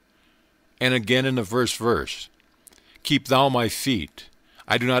on." And again in the first verse, "Keep thou my feet.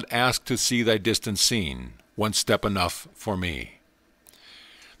 I do not ask to see thy distant scene, one step enough for me."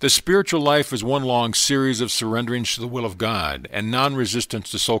 The spiritual life is one long series of surrendering to the will of God and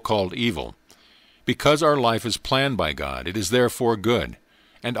non-resistance to so-called evil. Because our life is planned by God, it is therefore good,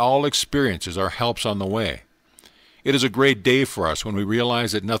 and all experiences are helps on the way. It is a great day for us when we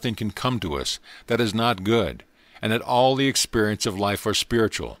realize that nothing can come to us that is not good, and that all the experiences of life are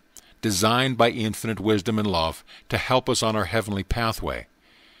spiritual, designed by infinite wisdom and love to help us on our heavenly pathway.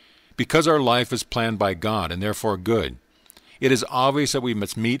 Because our life is planned by God and therefore good, it is obvious that we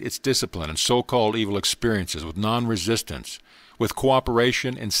must meet its discipline and so-called evil experiences with non-resistance, with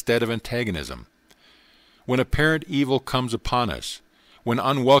cooperation instead of antagonism. When apparent evil comes upon us, when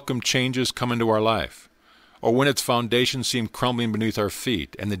unwelcome changes come into our life, or when its foundations seem crumbling beneath our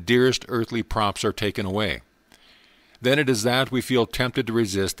feet and the dearest earthly props are taken away, then it is that we feel tempted to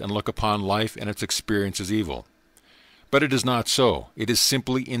resist and look upon life and its experience as evil. But it is not so. It is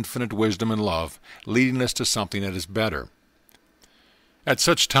simply infinite wisdom and love leading us to something that is better. At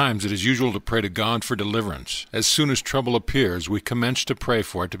such times it is usual to pray to God for deliverance. As soon as trouble appears, we commence to pray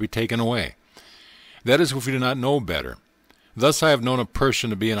for it to be taken away. That is if we do not know better. Thus I have known a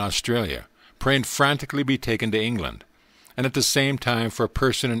person to be in Australia, praying frantically to be taken to England, and at the same time for a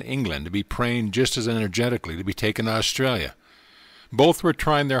person in England to be praying just as energetically to be taken to Australia. Both were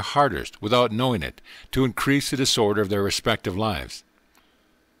trying their hardest, without knowing it, to increase the disorder of their respective lives.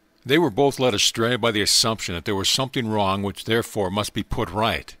 They were both led astray by the assumption that there was something wrong which therefore must be put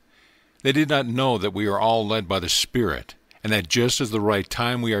right. They did not know that we are all led by the Spirit, and that just as the right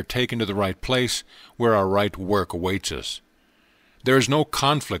time we are taken to the right place where our right work awaits us. There is no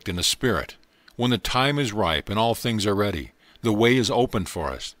conflict in the Spirit. When the time is ripe and all things are ready, the way is opened for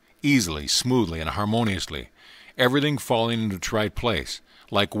us, easily, smoothly, and harmoniously, everything falling into its right place,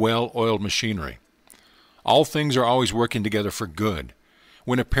 like well-oiled machinery. All things are always working together for good.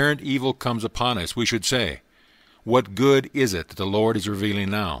 When apparent evil comes upon us, we should say, "What good is it that the Lord is revealing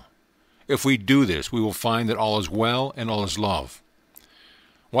now?" If we do this, we will find that all is well and all is love.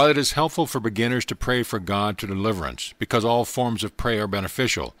 While it is helpful for beginners to pray for God to deliverance, because all forms of prayer are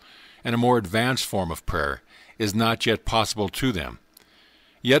beneficial, and a more advanced form of prayer is not yet possible to them,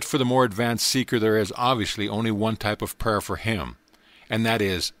 yet for the more advanced seeker there is obviously only one type of prayer for him, and that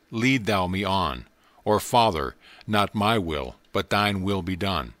is, "Lead thou me on," or "Father, not my will, but thine will be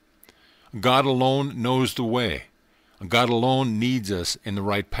done." God alone knows the way. God alone leads us in the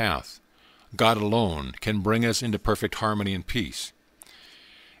right path. God alone can bring us into perfect harmony and peace.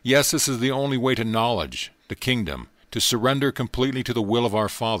 Yes, this is the only way to knowledge, the kingdom, to surrender completely to the will of our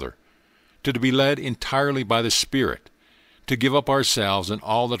Father, to be led entirely by the Spirit, to give up ourselves and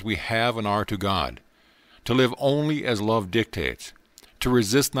all that we have and are to God, to live only as love dictates, to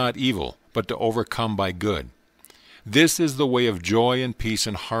resist not evil, but to overcome by good. This is the way of joy and peace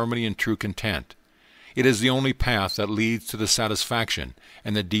and harmony and true content. It is the only path that leads to the satisfaction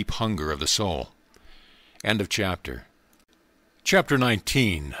and the deep hunger of the soul. End of chapter. Chapter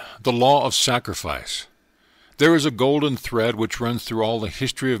 19. The Law of Sacrifice. There is a golden thread which runs through all the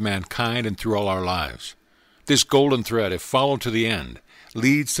history of mankind and through all our lives. This golden thread, if followed to the end,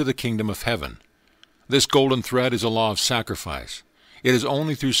 leads to the kingdom of heaven. This golden thread is a law of sacrifice. It is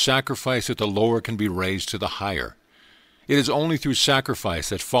only through sacrifice that the lower can be raised to the higher. It is only through sacrifice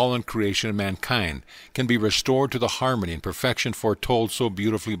that fallen creation and mankind can be restored to the harmony and perfection foretold so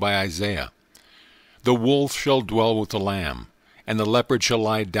beautifully by Isaiah. The wolf shall dwell with the lamb, and the leopard shall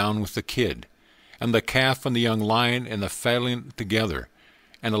lie down with the kid, and the calf and the young lion and the fatling together,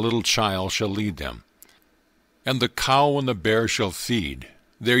 and a little child shall lead them. And the cow and the bear shall feed,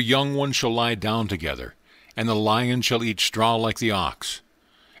 their young ones shall lie down together, and the lion shall eat straw like the ox.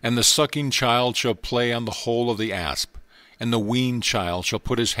 And the sucking child shall play on the hole of the asp, and the weaned child shall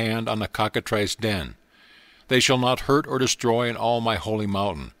put his hand on the cockatrice den. They shall not hurt or destroy in all my holy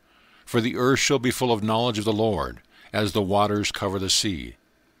mountain, for the earth shall be full of knowledge of the Lord, as the waters cover the sea.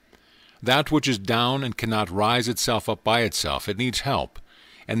 That which is down and cannot rise itself up by itself, it needs help,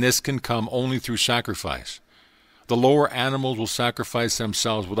 and this can come only through sacrifice. The lower animals will sacrifice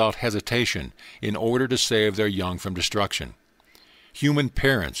themselves without hesitation in order to save their young from destruction. Human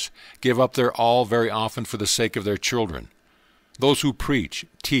parents give up their all very often for the sake of their children. Those who preach,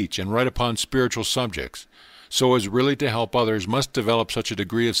 teach, and write upon spiritual subjects, so as really to help others, must develop such a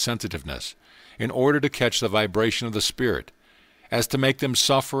degree of sensitiveness, in order to catch the vibration of the Spirit, as to make them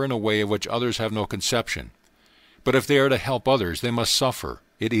suffer in a way of which others have no conception. But if they are to help others, they must suffer.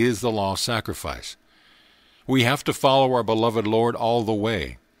 It is the law of sacrifice. We have to follow our beloved Lord all the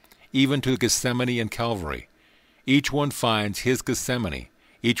way, even to Gethsemane and Calvary. Each one finds his Gethsemane.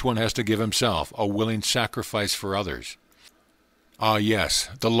 Each one has to give himself a willing sacrifice for others. Ah, yes,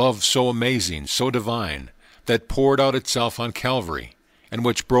 the love so amazing, so divine, that poured out itself on Calvary, and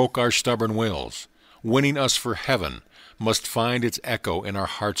which broke our stubborn wills, winning us for heaven, must find its echo in our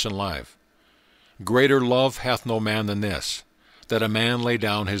hearts and life. Greater love hath no man than this, that a man lay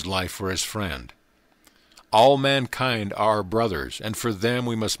down his life for his friend. All mankind are our brothers, and for them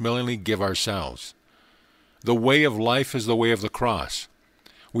we must willingly give ourselves. The way of life is the way of the cross.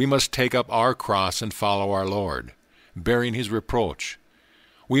 We must take up our cross and follow our Lord, bearing his reproach.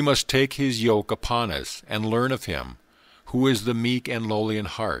 We must take his yoke upon us and learn of him, who is the meek and lowly in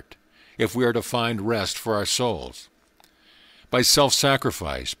heart, if we are to find rest for our souls. By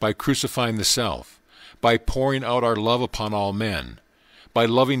self-sacrifice, by crucifying the self, by pouring out our love upon all men, by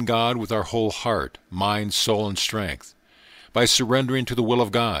loving God with our whole heart, mind, soul, and strength, by surrendering to the will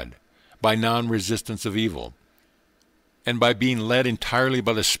of God, by non-resistance of evil, and by being led entirely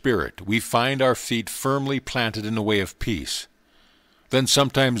by the Spirit, we find our feet firmly planted in the way of peace. Then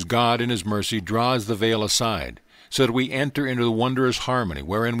sometimes God in his mercy draws the veil aside, so that we enter into the wondrous harmony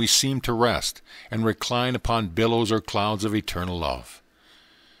wherein we seem to rest and recline upon billows or clouds of eternal love.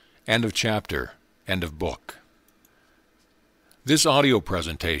 End of chapter. End of book. This audio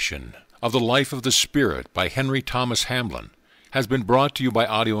presentation of the Life of the Spirit by Henry Thomas Hamblin has been brought to you by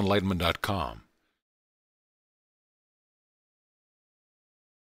audioenlightenment.com.